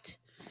 Adapt.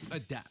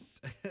 Adapt.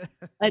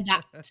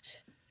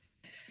 Adapt.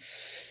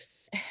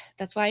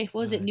 That's why,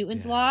 what was it,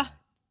 Newton's Law? Adapt.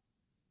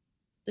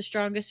 The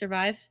strongest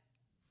survive.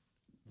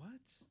 What?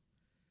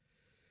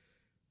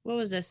 What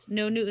was this?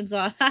 No, Newton's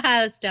Law.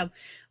 That's dumb.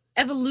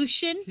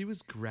 Evolution. He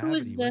was Who gravity,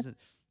 was the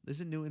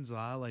isn't Newton's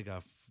law like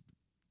a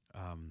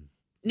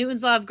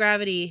Newton's Law of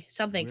Gravity?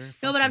 Something. We're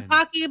No, but I'm fucking-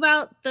 talking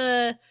about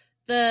an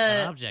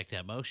the. object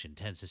at motion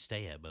tends to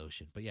stay at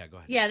motion. But yeah, go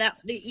ahead. Yeah,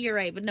 you're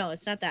right, but no,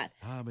 it's not that.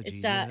 I'm a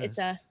It's genius.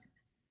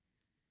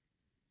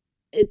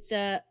 it's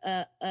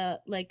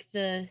like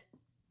the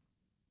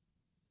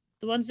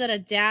ones that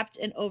adapt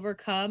and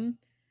overcome.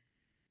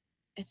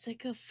 It's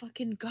like a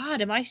fucking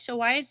god. Why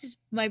is this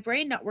my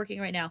brain not working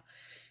right now?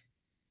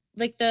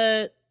 Like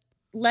the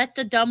let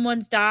the dumb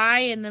ones die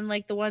and then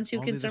like the ones who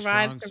Only can the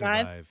survive.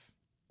 strong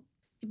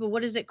But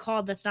what is it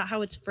called? That's not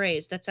how it's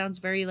phrased. That sounds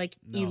very like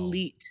No.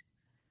 elite.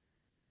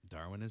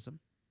 Darwinism.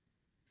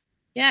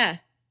 Yeah.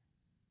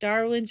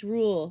 Darwin's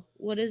rule.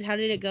 How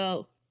did it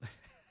go?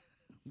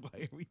 Why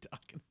are we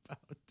talking about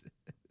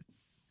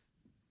this?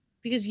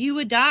 Because you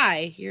would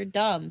die. You're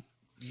dumb.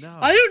 No.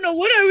 I don't know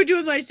what I would do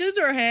with my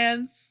scissor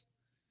hands.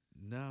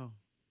 No.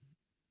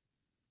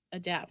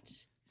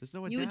 Adapt. There's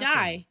no You would adapting.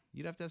 die.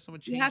 You'd have to have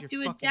someone You change have your to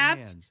fucking adapt.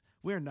 hands.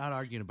 We're not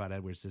arguing about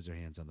Edward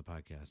Scissorhands on the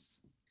podcast.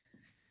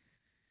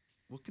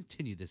 We'll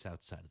continue this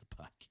outside of the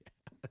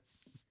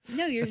podcast.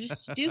 No, you're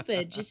just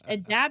stupid. Just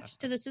adapt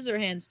to the scissor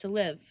hands to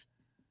live.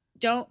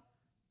 Don't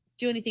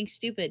do anything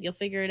stupid. You'll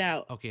figure it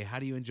out. Okay, how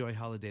do you enjoy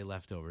holiday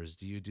leftovers?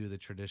 Do you do the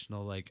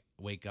traditional like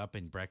wake up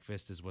and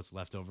breakfast is what's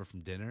left over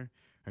from dinner,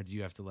 or do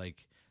you have to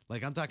like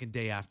I'm talking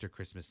day after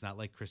Christmas, not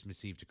like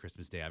Christmas Eve to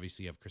Christmas Day.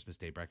 Obviously, you have Christmas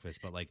Day breakfast,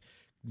 but like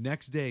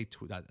next day,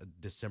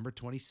 December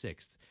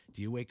 26th,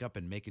 do you wake up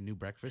and make a new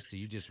breakfast? Do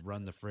you just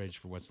run the fridge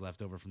for what's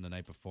left over from the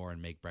night before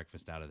and make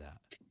breakfast out of that?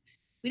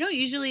 We don't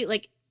usually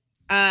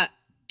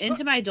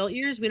into my adult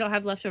years, we don't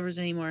have leftovers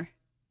anymore.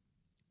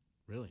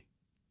 Really?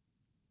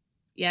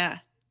 Yeah.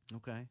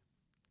 Okay.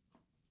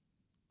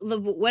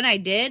 When I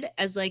did,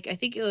 as like I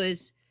think it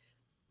was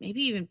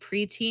maybe even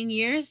preteen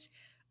years,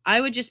 I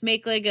would just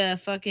make like a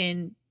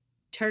fucking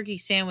turkey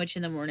sandwich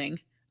in the morning.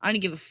 I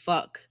don't give a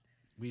fuck.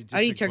 We just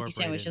I'd eat turkey incorporate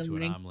sandwich it in the into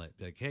an morning. omelet.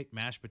 Like, hey,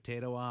 mashed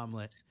potato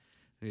omelet.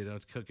 You know,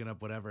 cooking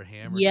up whatever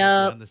ham or Yep,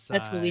 turkey on the side.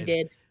 that's what we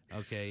did.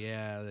 Okay,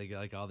 yeah,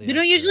 like all the. We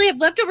don't extra- usually have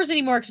leftovers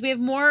anymore because we have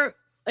more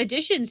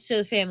additions to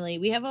the family.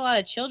 We have a lot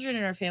of children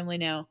in our family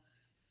now.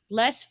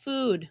 Less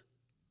food.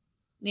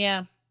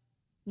 Yeah.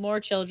 More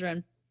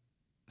children.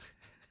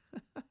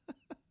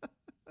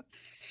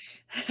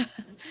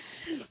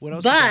 What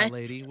else you got, But-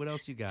 lady? What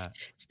else you got?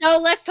 So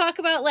let's talk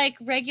about like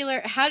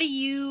regular how do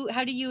you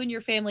and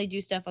your family do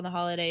stuff on the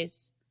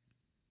holidays?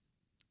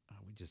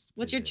 We just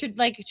What's your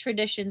visit.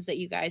 traditions that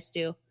you guys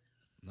do?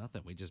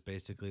 Nothing. We just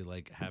basically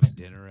like have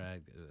dinner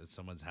at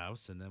someone's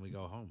house and then we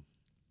go home.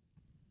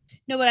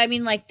 No, but I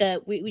mean like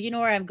you know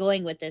where I'm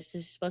going with this.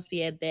 This is supposed to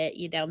be a bit,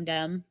 you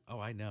dumb. Oh,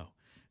 I know.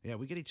 Yeah,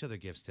 we get each other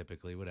gifts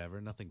typically. Whatever.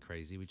 Nothing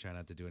crazy. We try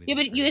not to do anything.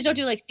 Yeah, but you guys don't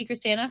crazy. do like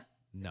Secret Santa?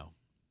 No.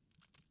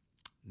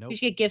 You Nope.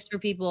 should get gifts for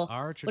people.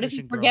 Our What if tradition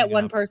you forget growing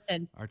one up-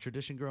 person? Our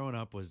tradition growing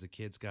up was the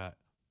kids got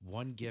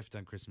one gift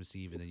on Christmas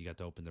Eve and then you got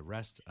to open the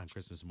rest on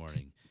Christmas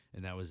morning.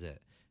 And that was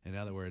it. And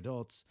now that we're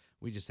adults,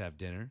 we just have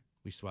dinner.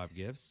 We swap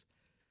gifts.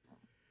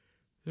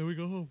 Then we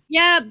go home.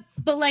 Yeah,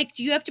 but like,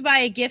 do you have to buy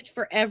a gift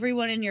for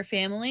everyone in your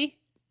family?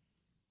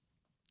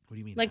 What do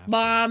you mean? Like have to?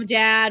 mom,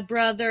 dad,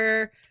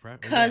 brother. Yeah.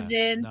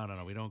 cousins.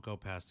 No. We don't go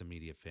past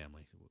immediate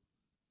family.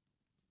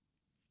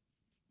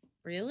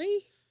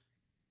 Really?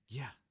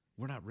 Yeah.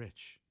 We're not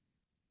rich.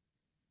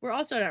 We're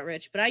also not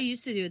rich, but I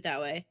used to do it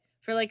that way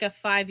for like a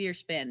 5-year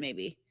span,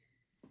 maybe.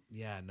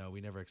 Yeah, no,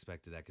 we never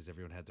expected that because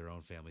everyone had their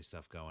own family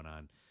stuff going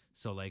on.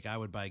 So, like, I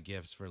would buy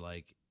gifts for,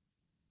 like,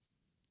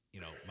 you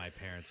know, my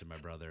parents and my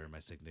brother and my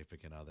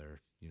significant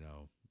other, you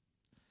know,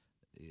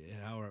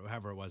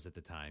 however it was at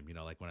the time. You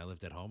know, like when I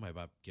lived at home, I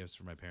bought gifts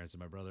for my parents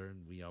and my brother,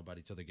 and we all bought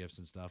each other gifts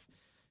and stuff.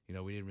 You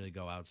know, we didn't really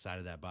go outside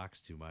of that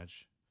box too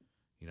much,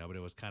 you know, but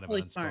it was kind of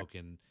Really an smart.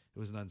 unspoken, it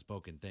was an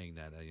unspoken thing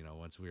that, you know,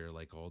 once we were,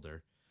 like,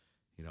 older,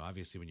 You know,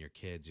 obviously when you're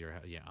kids, your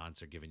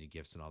aunts are giving you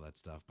gifts and all that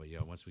stuff. But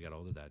once we got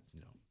older, that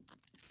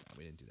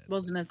we didn't do that.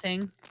 Wasn't stuff. a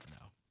thing.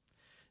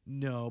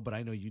 No, but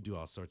I know you do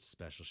all sorts of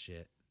special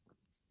shit.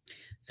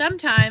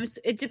 Sometimes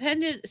it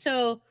depended.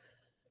 So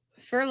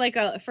for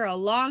a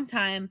long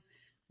time,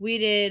 we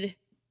did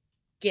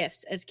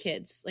gifts as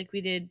kids. Like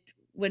we did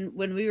when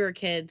we were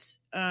kids.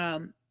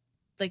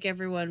 Like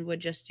everyone would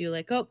just do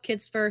like, oh,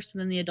 kids first,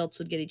 and then the adults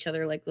would get each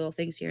other like little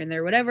things here and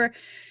there, whatever.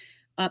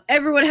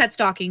 Everyone had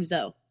stockings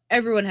though.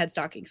 Everyone had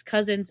stockings.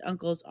 Cousins,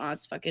 uncles,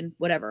 aunts, fucking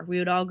whatever. We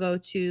would all go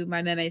to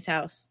my meme's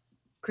house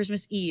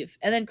Christmas Eve,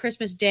 and then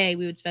Christmas Day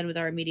we would spend with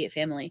our immediate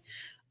family.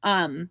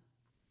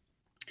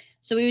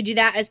 So we would do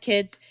that as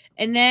kids,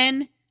 and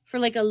then for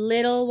like a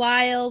little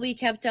while we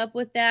kept up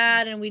with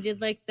that, and we did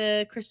like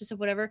the Christmas of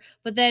whatever.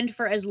 But then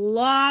for as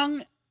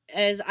long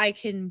as I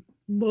can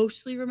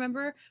mostly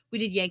remember, we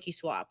did Yankee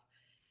Swap.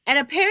 And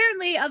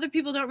apparently other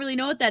people don't really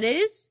know what that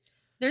is.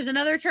 There's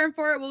another term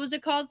for it. What was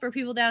it called for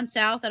people down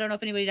south? I don't know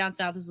if anybody down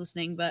south is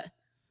listening, but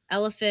White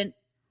elephant.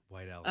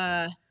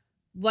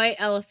 White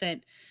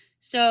elephant.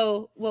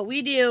 So what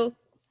we do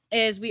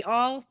is we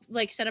all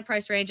like set a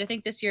price range. I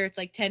think this year it's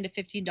like $10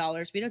 to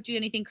 $15. We don't do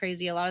anything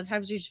crazy. A lot of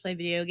times we just play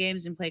video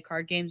games and play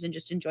card games and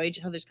just enjoy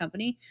each other's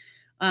company.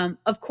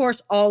 Of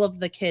course, all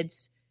of the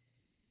kids,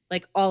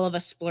 like all of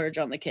us splurge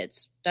on the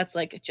kids. That's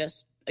like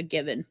just a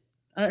given.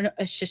 I don't know.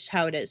 It's just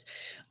how it is.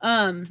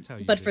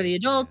 But for the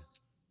adults,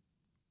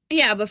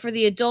 but for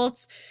the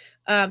adults,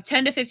 $10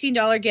 to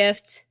 $15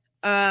 gift.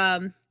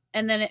 And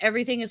then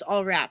everything is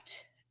all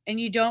wrapped, and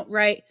you don't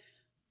write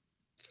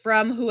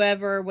from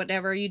whoever,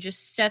 whatever. You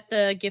just set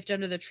the gift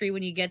under the tree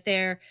when you get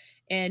there,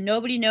 and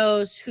nobody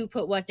knows who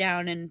put what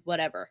down and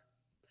whatever.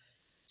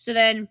 So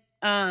then,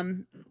 I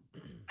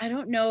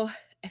don't know.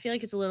 I feel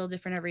like it's a little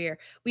different every year.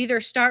 We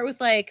either start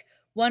with like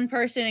one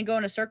person and go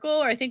in a circle,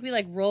 or I think we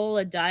like roll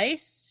a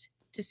dice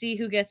to see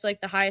who gets like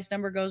the highest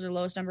number goes or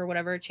lowest number,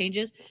 whatever, it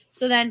changes.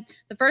 So then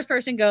the first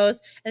person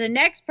goes, and the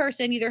next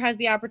person either has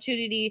the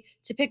opportunity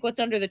to pick what's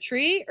under the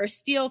tree or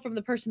steal from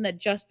the person that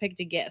just picked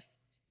a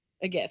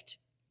gift.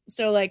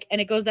 So like, and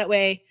it goes that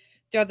way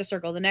throughout the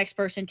circle. The next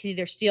person can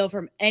either steal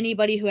from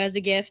anybody who has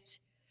a gift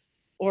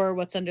or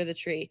what's under the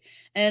tree.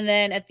 And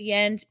then at the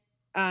end,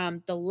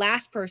 the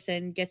last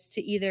person gets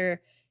to either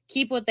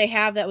keep what they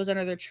have that was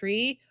under their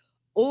tree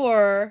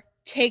or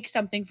take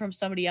something from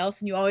somebody else.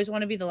 And you always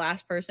want to be the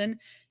last person,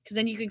 because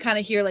then you can kind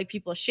of hear like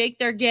people shake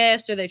their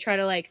gifts, or they try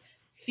to like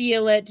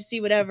feel it to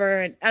see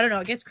whatever. And I don't know,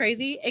 it gets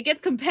crazy. It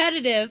gets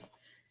competitive.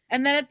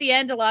 And then at the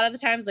end, a lot of the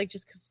times, like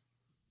just because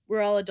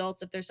we're all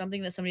adults, if there's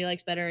something that somebody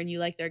likes better and you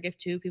like their gift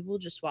too, people will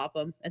just swap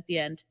them at the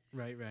end.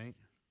 Right.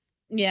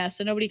 Yeah,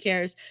 so nobody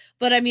cares.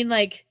 But I mean,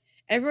 like,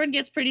 everyone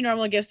gets pretty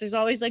normal gifts. There's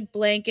always like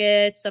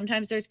blankets.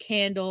 Sometimes there's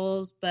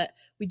candles, but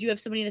we do have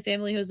somebody in the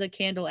family who has a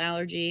candle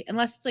allergy.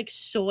 Unless it's like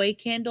soy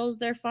candles,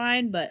 they're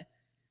fine. But,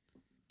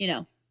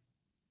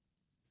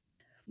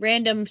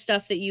 random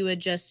stuff that you would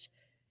just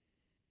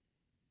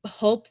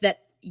hope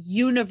that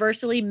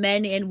universally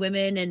men and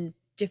women and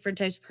different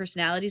types of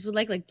personalities would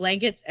like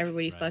blankets.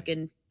 Everybody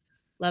fucking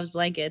loves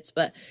blankets.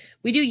 But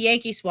we do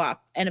Yankee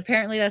Swap, and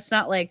apparently that's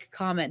not like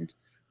common.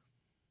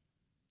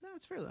 No,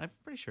 it's fairly. I'm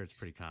pretty sure it's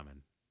pretty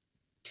common.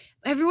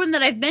 Everyone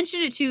that I've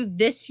mentioned it to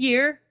this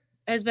year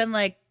has been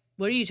like,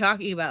 what are you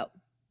talking about?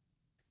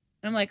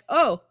 And I'm like,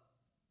 oh.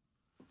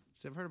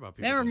 See, I've heard about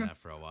people doing that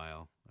for a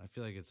while. I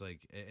feel like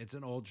it's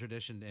an old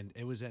tradition, and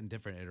it was in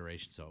different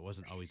iterations, so it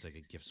wasn't always like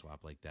a gift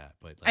swap like that.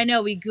 But like, I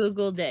know we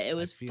Googled it. It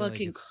was fucking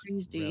like it's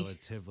crazy.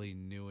 Relatively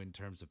new in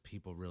terms of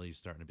people really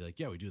starting to be like,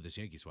 yeah, we do this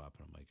Yankee Swap.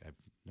 And I'm like,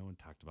 no one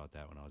talked about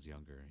that when I was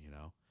younger,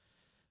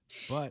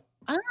 But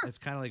it's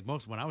kind of like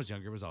when I was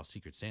younger, it was all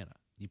Secret Santa.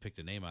 You picked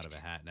a name out of a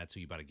hat, and that's who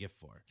you bought a gift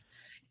for.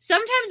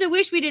 Sometimes I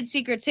wish we did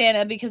Secret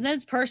Santa, because then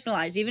it's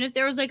personalized. Even if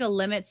there was like a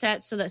limit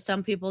set so that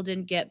some people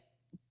didn't get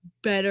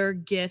better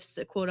gifts,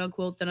 quote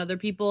unquote, than other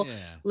people. Yeah.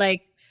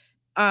 Like,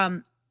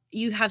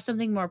 you have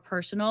something more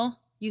personal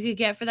you could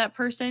get for that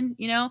person,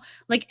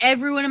 Like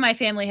everyone in my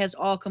family has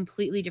all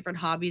completely different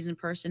hobbies and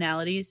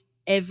personalities.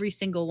 Every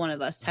single one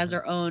of us has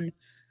our own.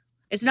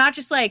 It's not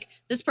just like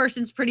this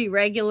person's pretty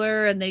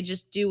regular and they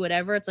just do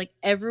whatever. It's like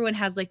everyone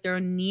has like their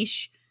own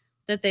niche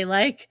that they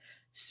like.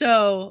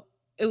 So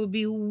it would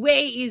be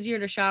way easier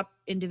to shop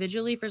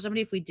individually for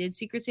somebody if we did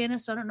Secret Santa.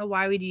 So I don't know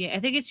why we do it. I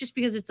think it's just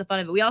because it's the fun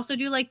of it. We also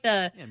do like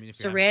the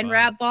saran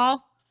wrap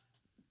ball.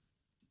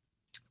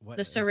 What?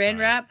 The saran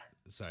wrap.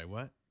 Sorry,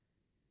 what?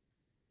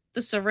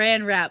 The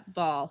saran wrap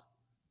ball.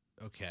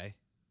 Okay.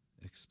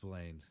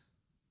 Explain.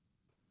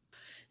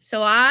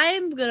 So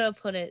I'm going to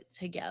put it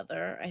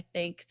together, I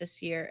think,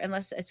 this year,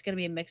 unless it's going to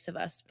be a mix of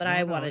us, but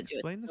I want to do it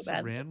so badly.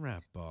 Explain the saran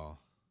wrap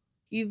ball.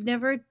 You've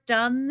never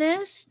done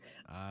this?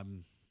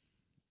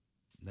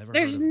 Never.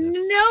 There's heard of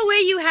this. No way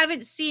you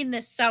haven't seen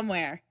this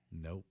somewhere.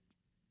 Nope.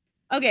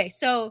 Okay,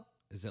 so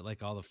is it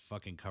like all the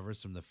fucking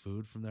covers from the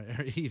food from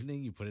the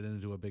evening? You put it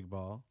into a big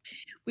ball?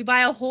 We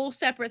buy a whole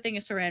separate thing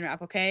of saran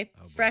wrap, okay?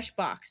 Fresh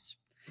box.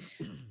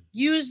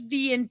 Use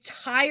the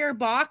entire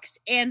box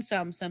and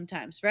some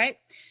sometimes, right?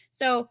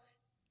 So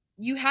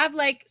you have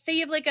like, say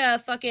you have like a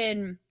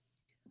fucking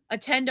a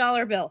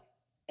 $10 bill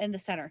in the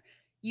center.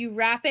 You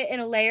wrap it in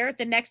a layer.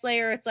 The next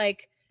layer, it's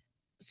like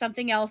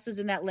something else is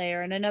in that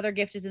layer, and another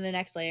gift is in the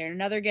next layer, and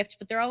another gift,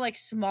 but they're all like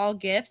small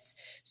gifts.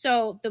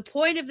 So the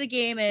point of the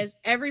game is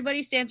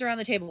everybody stands around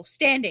the table,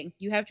 standing.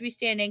 You have to be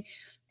standing.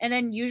 And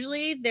then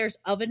usually there's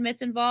oven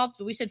mitts involved,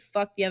 but we said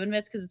fuck the oven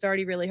mitts because it's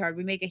already really hard.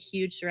 We make a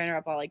huge saran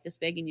wrap ball like this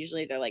big, and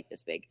usually they're like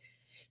this big.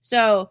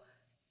 So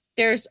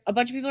there's a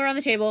bunch of people around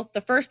the table.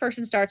 The first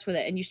person starts with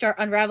it, and you start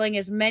unraveling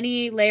as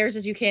many layers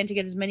as you can to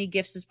get as many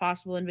gifts as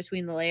possible in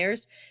between the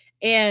layers.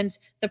 And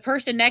the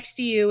person next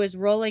to you is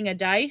rolling a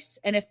dice,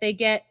 and if they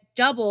get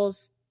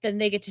doubles, then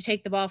they get to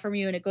take the ball from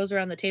you, and it goes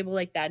around the table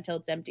like that until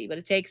it's empty. But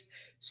it takes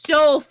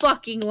so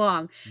fucking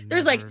long.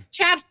 There's like Never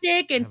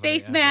chapstick and have I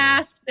face ever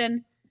masks,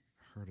 and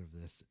heard of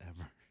this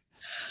ever.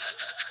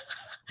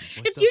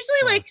 What it's the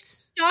usually like fuck?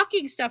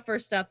 stocking stuffer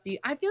stuff.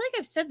 I feel like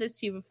I've said this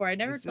to you before. I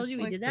never Is told this you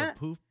we like did the that.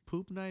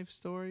 poop knife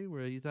story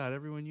where you thought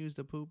everyone used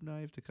a poop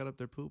knife to cut up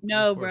their poop?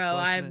 No, before bro, flushing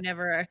I've it?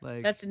 never.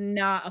 Like, That's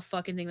not a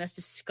fucking thing. That's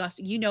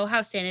disgusting. You know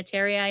how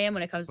sanitary I am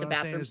when it comes but to I'm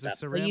saying, bathroom is the stuff.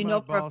 So saran you know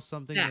wrap for a ball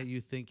something fact. that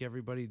you think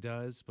everybody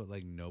does, but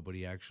like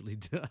nobody actually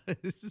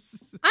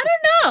does? I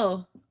don't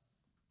know.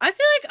 I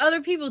feel like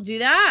other people do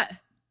that.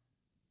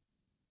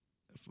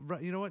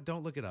 Right, you know what?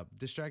 Don't look it up.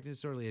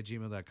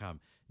 Distractedsorely@gmail.com.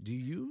 Do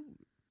you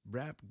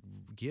wrap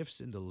gifts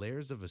into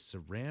layers of a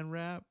saran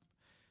wrap?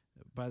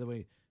 By the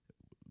way,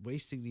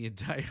 wasting the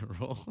entire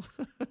roll.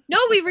 No,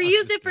 we I'm reused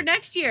just it for kidding.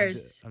 next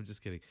year's. I'm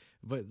just kidding.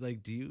 But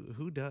like,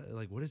 who does,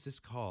 like, what is this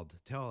called?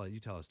 Tell us.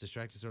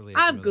 Distractedsorely@gmail.com.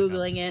 I'm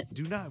Googling it.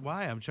 Do not.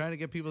 Why? I'm trying to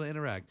get people to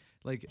interact.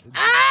 Like,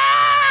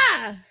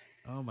 Ah!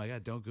 oh my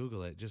God, don't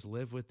Google it. Just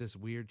live with this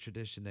weird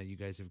tradition that you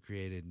guys have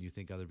created and you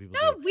think other people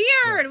No, do.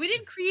 weird. Well- We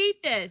didn't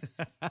create this.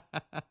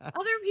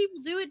 Other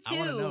people do it too. I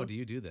want to know, do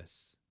you do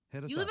this?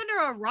 Hit us You up. live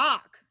under a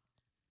rock.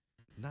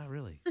 Not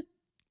really.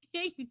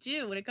 Yeah, you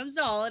do. When it comes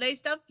to holiday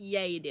stuff,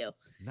 yeah, you do.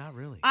 Not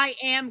really. I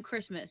am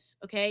Christmas.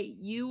 Okay,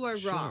 you are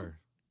wrong. Sure.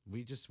 We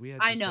had just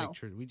I like know.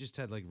 we just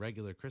had like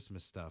regular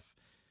Christmas stuff,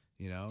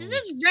 you know? This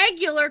is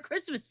regular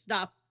Christmas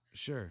stuff.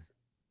 Sure.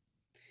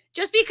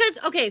 Just because,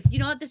 okay, you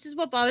know what? This is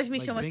what bothers me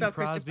Like so much Bing about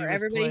Crosby Christopher. was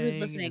Everybody who's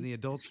playing, listening. and the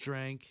adults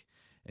drank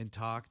and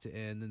talked,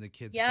 and then the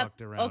kids Yep,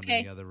 fucked around okay.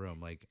 in the other room.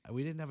 Like,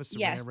 we didn't have a saran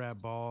Yes. wrap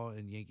ball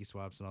and Yankee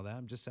swaps and all that.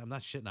 I'm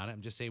not shitting on it.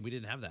 I'm just saying we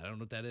didn't have that. I don't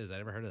know what that is. I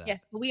never heard of that.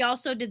 Yes, but we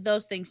also did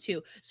those things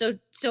too. So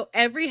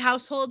every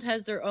household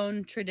has their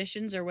own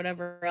traditions or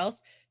whatever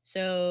else.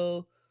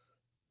 So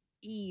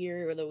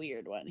you're the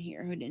weird one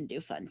here who didn't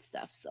do fun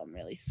stuff. So I'm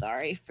really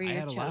sorry for I your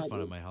had a lot of fun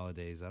childhood. on my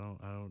holidays.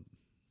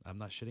 I'm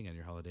not shitting on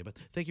your holiday, but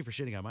thank you for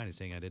shitting on mine and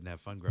saying I didn't have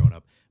fun growing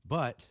up.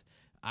 But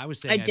I was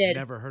saying I did. I've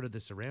never heard of the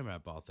saran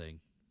wrap ball thing.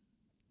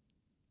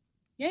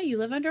 Yeah, you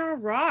live under a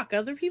rock.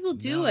 Other people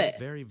do No, it. I'm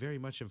very, very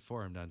much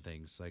informed on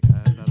things. Like,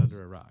 I'm not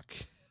under a rock.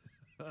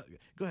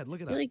 Go ahead,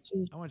 look it up. Really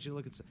cute. I want you to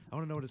look at. I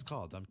want to know what it's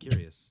called. I'm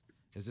curious.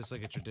 Is this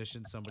like a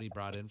tradition somebody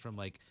brought in from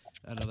like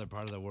another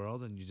part of the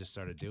world and you just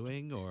started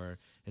doing, or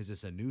is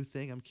this a new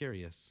thing? I'm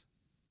curious.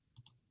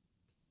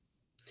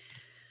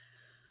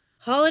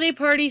 Holiday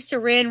party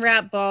saran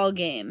wrap ball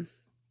game.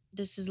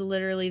 This is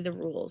literally the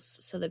rules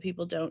so that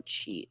people don't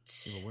cheat.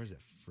 Well, where's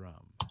it from?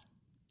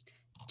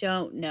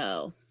 Don't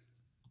know.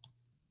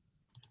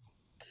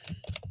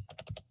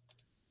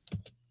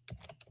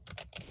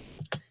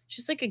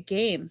 Just like a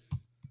game.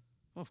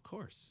 Well, of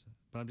course.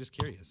 But I'm just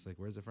curious. Like,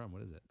 where's it from?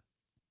 What is it?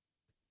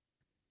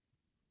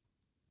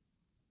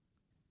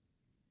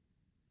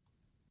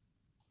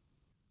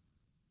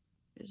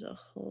 There's a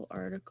whole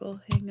article.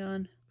 Hang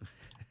on.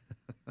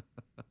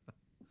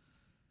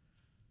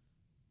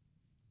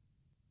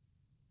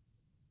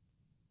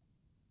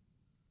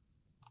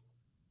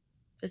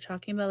 They're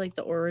talking about like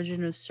the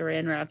origin of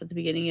saran wrap at the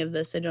beginning of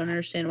this. I don't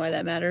understand why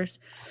that matters.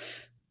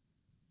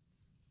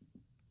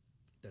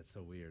 That's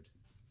so weird.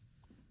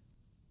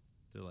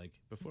 They're like,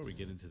 before we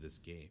get into this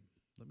game,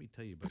 let me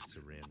tell you about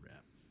saran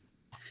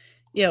wrap.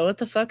 Yeah, what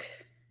the fuck?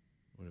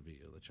 What would it be?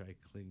 Let's try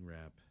cling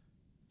wrap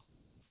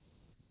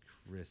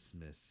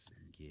Christmas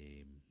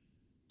game.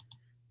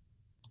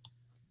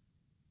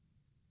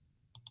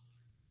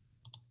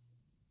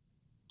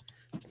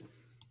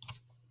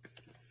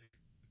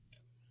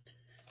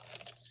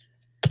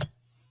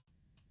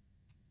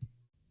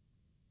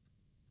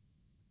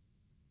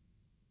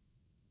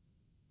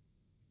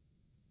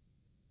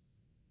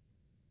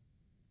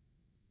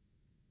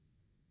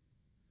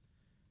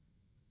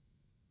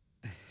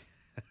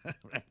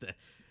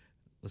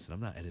 Listen,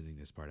 I'm not editing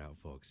this part out,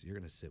 folks. You're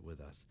gonna sit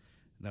with us.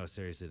 No,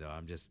 seriously though,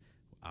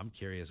 I'm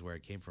curious where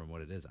it came from,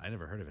 what it is. I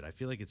never heard of it. I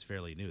feel like it's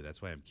fairly new.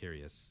 That's why I'm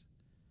curious.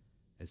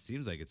 It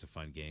seems like it's a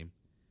fun game.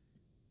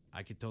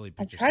 I could totally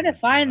I'm picture. trying to someone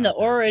pulling find the out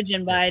their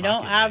origin, but I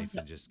don't pocket have. knife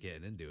and just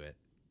getting into it.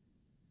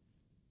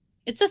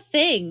 It's a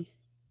thing.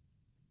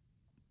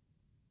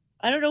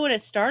 I don't know when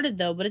it started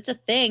though, but it's a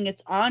thing.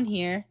 It's on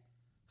here.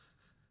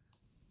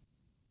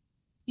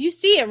 You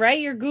see it, right?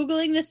 You're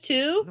Googling this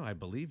too? No, I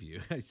believe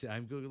you.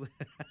 I'm Googling.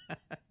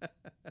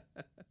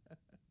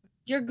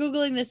 You're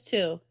Googling this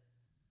too.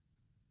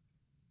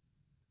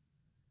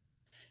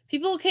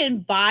 People can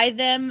buy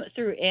them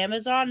through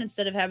Amazon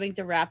instead of having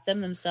to wrap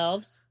them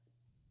themselves.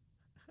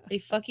 Are you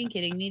fucking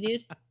kidding me,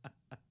 dude?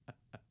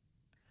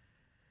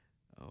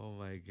 Oh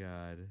my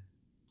god.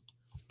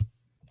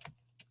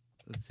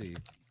 Let's see.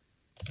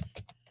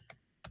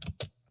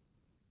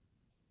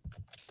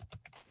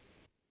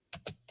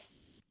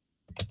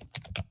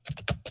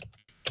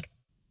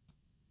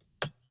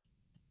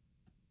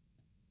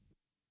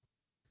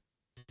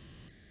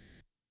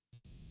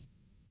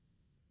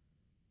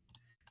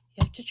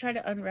 You have to try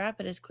to unwrap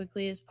it as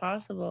quickly as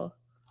possible.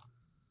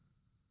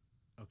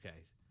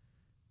 Okay.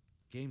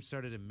 Game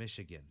started in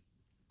Michigan.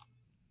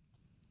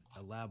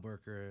 A lab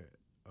worker.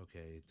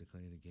 Okay,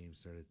 declaring the game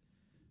started.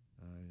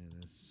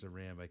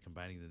 Saran by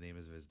combining the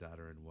names of his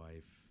daughter and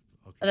wife.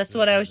 Okay, That's so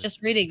what I they've was got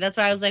just reading. That's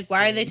why I was like,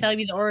 why are they same- telling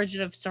me the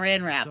origin of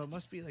Saran wrap? So it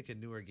must be like a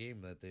newer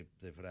game that they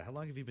put out. How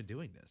long have you been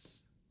doing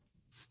this?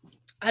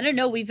 I don't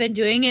know. We've been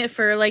doing it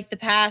for like the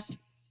past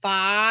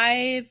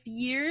 5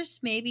 years,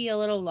 maybe a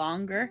little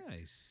longer.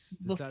 Nice.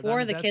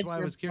 Before the that's kids why I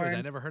were was curious. I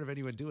born. never heard of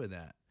anyone doing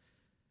that.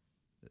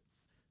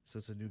 So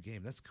it's a new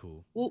game. That's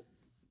cool. Well,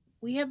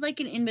 we had like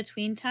an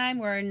in-between time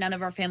where none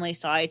of our family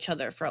saw each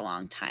other for a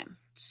long time.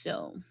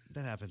 So,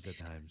 That happens at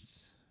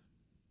times.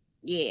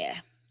 yeah.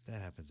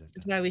 That happens at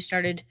That's times. why we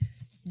started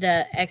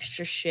the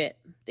extra shit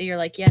that you're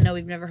like, yeah, no,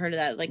 we've never heard of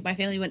that. Like my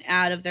family went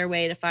out of their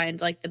way to find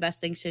like the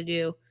best things to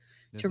do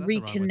There's to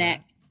nothing wrong with that.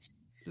 reconnect.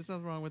 There's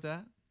nothing wrong with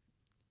that.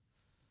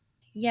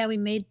 Yeah, we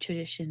made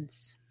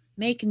traditions.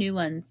 Make new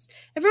ones.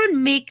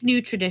 Everyone make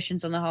new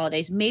traditions on the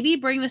holidays. Maybe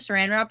bring the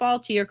saran wrap ball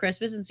to your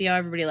Christmas and see how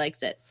everybody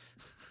likes it.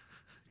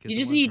 Get You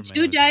the just one need from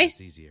 2 Amazon. dice.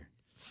 It's easier.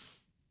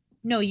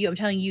 No, I'm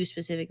telling you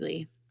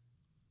specifically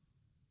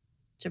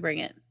to bring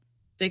it.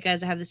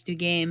 Because I have this new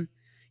game. You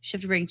just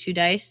have to bring 2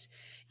 dice.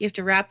 You have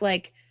to wrap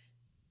like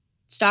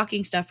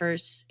stocking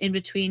stuffers in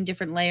between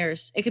different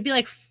layers. It could be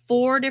like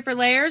 4 different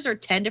layers or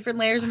 10 different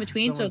layers in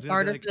between, so Someone's it's gonna be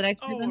harder like, for the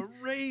next oh, person.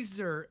 a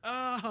razor.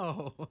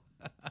 Oh.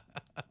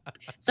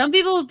 Some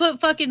people put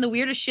fucking the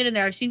weirdest shit in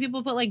there. I've seen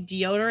people put like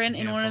deodorant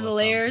in one of the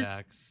layers.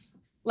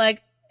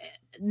 Like,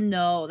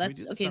 no, Can we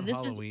that's do okay. on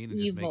This Halloween is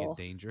and just make evil. it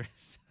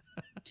dangerous.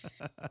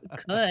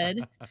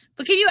 Could,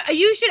 but can you?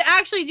 You should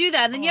actually do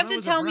that. And then Oh, you have that to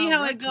was a tell me brown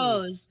how it recluse.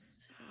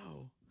 goes.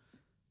 Oh,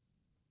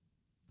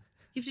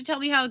 You have to tell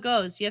me how it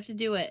goes. You have to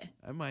do it.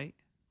 I might.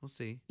 We'll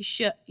see. You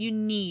should. You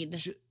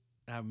need.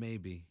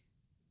 Maybe.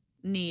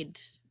 Need.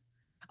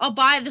 I'll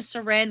buy the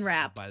saran I'll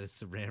wrap. buy the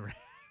saran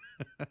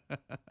wrap.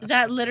 Is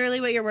that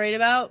literally what you're worried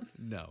about?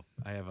 No,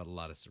 I have a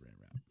lot of saran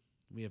wrap.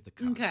 We have the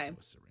Costco Okay.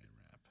 saran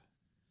wrap.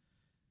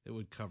 It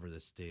would cover the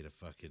state of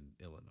fucking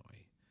Illinois.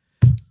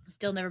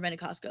 Still never been to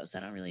Costco, so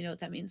I don't really know what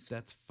that means.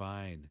 That's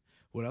fine.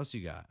 What else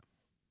you got?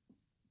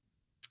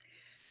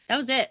 That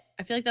was it.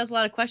 I feel like that was a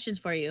lot of questions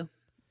for you.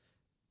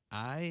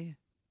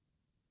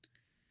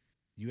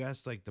 You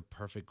asked like the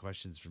perfect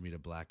questions for me to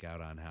black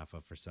out on half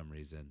of for some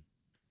reason.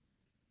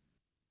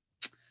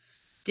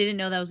 Didn't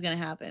know that was gonna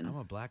happen. I'm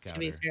a blackouter. To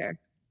be fair.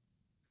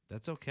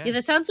 That's okay. Yeah,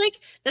 that sounds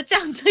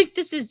like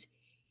this is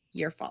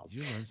your fault.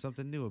 You learned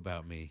something new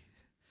about me.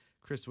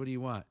 Chris, what do you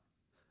want?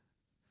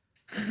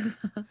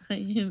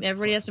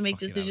 Everybody has to make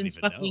Fucking, I don't decisions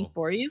even fucking know.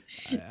 for you.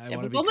 I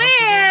wanna be Typical comfortable.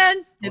 man.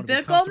 I wanna be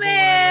Typical comfortable when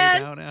I lay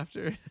man. down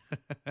after.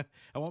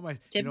 I want my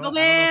Typical I don't know if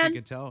man. you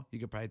can tell. You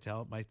could probably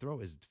tell. My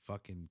throat is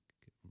fucking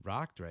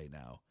rocked right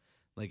now.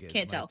 Like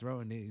Can't my tell.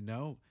 Throat,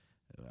 You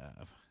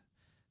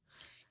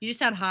just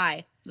sound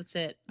high. That's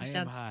it. You I am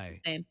sound high,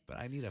 the same. but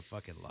I need a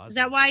fucking lozenge. Is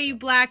that or why you something.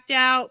 blacked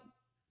out?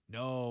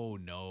 No.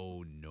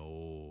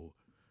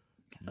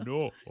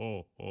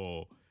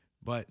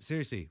 But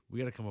seriously, we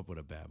got to come up with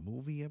a bad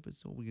movie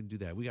episode. We can do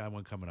that. We got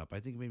one coming up. I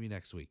think maybe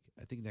next week.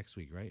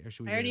 Right? Or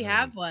should we? I already wait another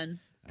have week? one.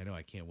 I know.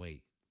 I can't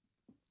wait.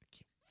 I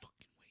can't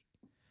fucking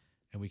wait.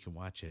 And we can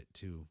watch it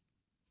too.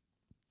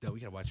 No, we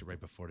gotta watch it right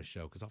before the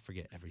show because I'll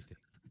forget everything.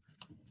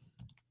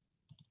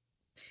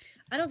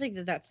 I don't think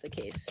that that's the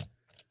case.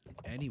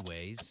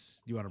 Anyways,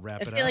 you want to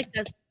wrap I it feel up? like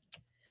that's.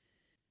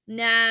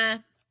 Nah.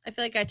 I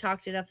feel like I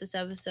talked enough this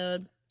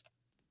episode.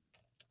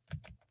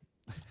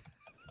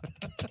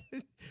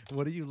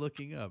 What are you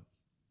looking up?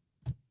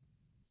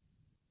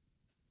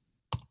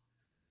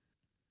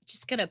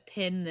 Just gonna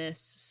pin this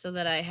so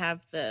that I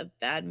have the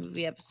bad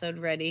movie episode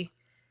ready.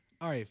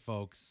 All right,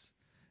 folks.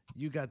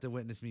 You got to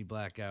witness me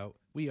blackout.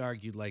 We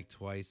argued like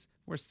twice.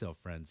 We're still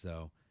friends,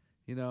 though.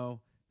 You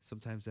know,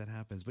 sometimes that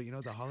happens. But you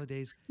know, the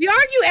holidays, We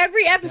argue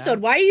every episode.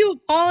 That's Why are you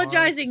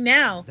apologizing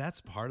now?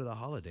 that's part of the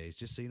holidays.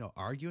 Just so you know,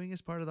 arguing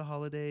is part of the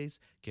holidays.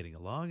 Getting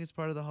along is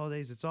part of the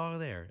holidays. It's all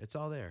there. It's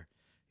all there.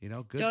 You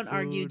know, good Don't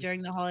argue food,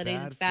 during the holidays.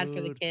 bad It's bad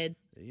for the food.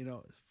 kids. You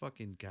know,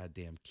 fucking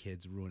goddamn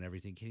kids ruin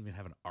everything. Can't even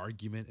have an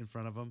argument in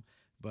front of them.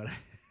 But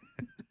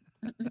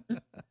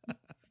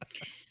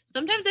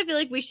Sometimes I feel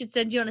like we should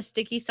send you on a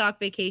sticky sock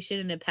vacation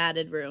in a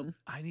padded room.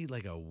 I need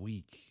like a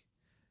week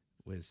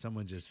with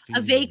someone just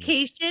A feeding me.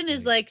 vacation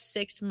is like- like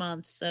 6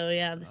 months. So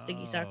yeah, the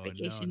sticky sock Oh,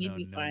 vacation, no, you'd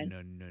be no, fine.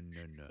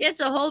 No. Yeah, it's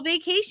a whole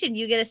vacation.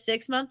 You get a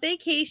 6-month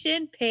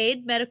vacation,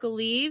 paid medical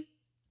leave.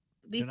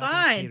 Be They're not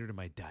gonna fine. cater to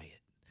my diet.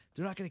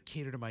 They're not going to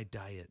cater to my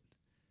diet.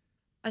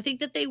 I think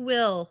that they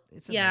will.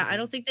 It's Yeah, I amazing.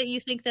 don't think that you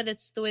think that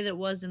it's the way that it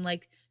was in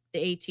like the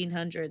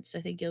 1800s.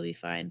 I think you'll be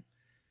fine.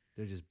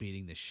 They're just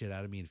beating the shit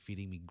out of me and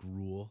feeding me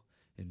gruel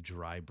and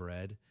dry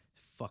bread.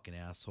 Fucking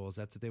assholes.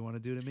 That's what they want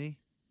to do to me.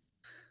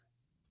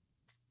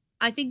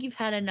 I think you've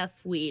had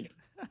enough weed.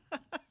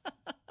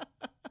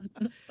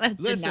 That's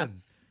Listen.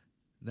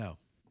 enough.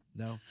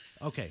 No.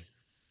 Okay.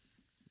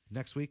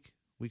 Next week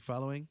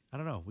following, I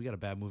don't know. We got a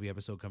bad movie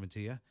episode coming to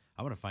you.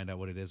 I want to find out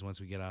what it is once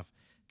we get off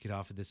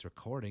of this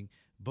recording.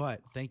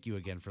 But thank you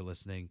again for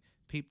listening.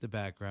 Peep the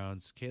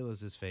backgrounds.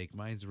 Kayla's is fake.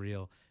 Mine's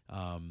real.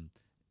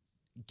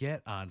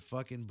 Get on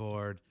fucking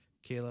board.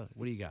 Kayla,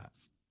 what do you got?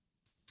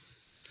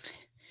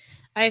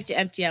 I have to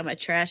empty out my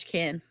trash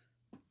can.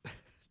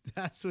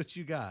 That's what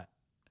you got.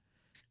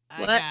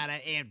 What? I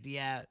gotta empty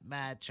out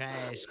my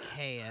trash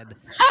can.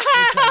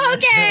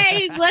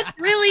 Okay, let's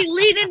really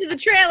lean into the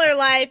trailer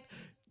life.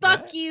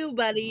 Fuck What? you,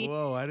 buddy.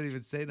 Whoa, I didn't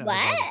even say nothing.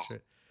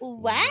 What?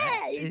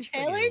 What? Your It's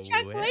trailer fucking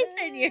Chuck what? Boyce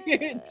and your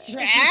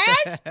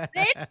trash?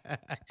 Bitch?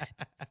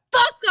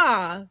 Fuck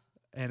off.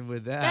 And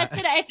with That's that,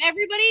 it. If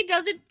everybody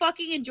doesn't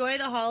fucking enjoy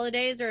the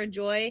holidays or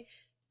enjoy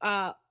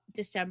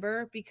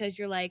December because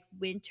you're like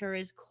winter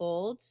is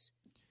cold,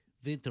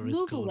 winter is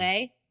move cold.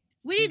 away.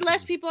 We need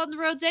less people on the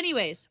roads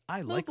anyways.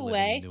 I like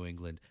living in New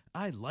England.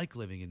 I like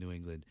living in New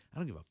England. I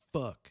don't give a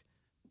fuck.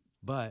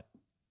 But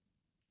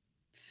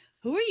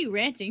who are you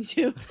ranting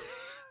to?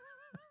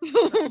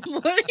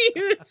 What are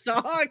you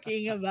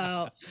talking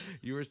about?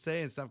 You were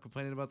saying stop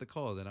complaining about the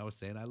cold, and I was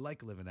saying I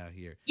like living out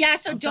here. Yeah,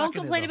 so I'm don't talking to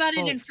complain the about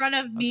it in folks. front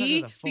of I'm talking to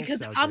me the folks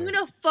because out I'm there.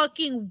 gonna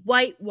fucking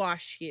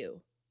whitewash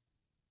you.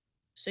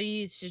 So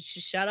you should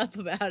shut up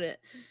about it.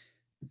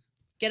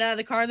 Get out of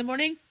the car in the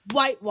morning,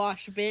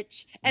 whitewash,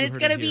 bitch. And You it's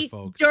heard gonna it here, be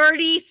folks.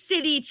 dirty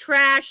city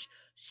trash,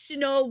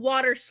 snow,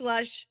 water,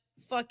 slush,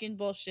 fucking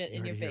bullshit You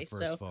in heard your it here face.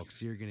 first, So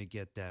folks. You're gonna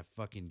get that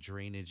fucking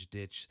drainage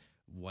ditch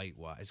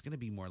whitewash. It's gonna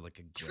be more like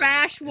a gray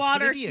trash, wash.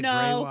 water, It's gonna be a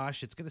snow. gray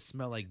wash. It's gonna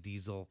smell like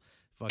diesel.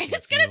 Fucking.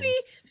 It's gonna be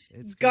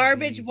fumes. It's gonna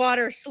garbage, be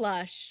water,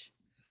 slush.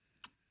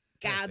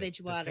 perfect.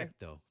 Garbage water.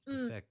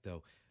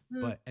 Perfecto.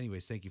 Mm. But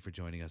anyways, thank you for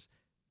joining us.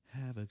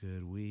 Have a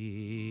good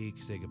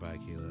week. Say goodbye,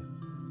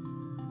 Kayla.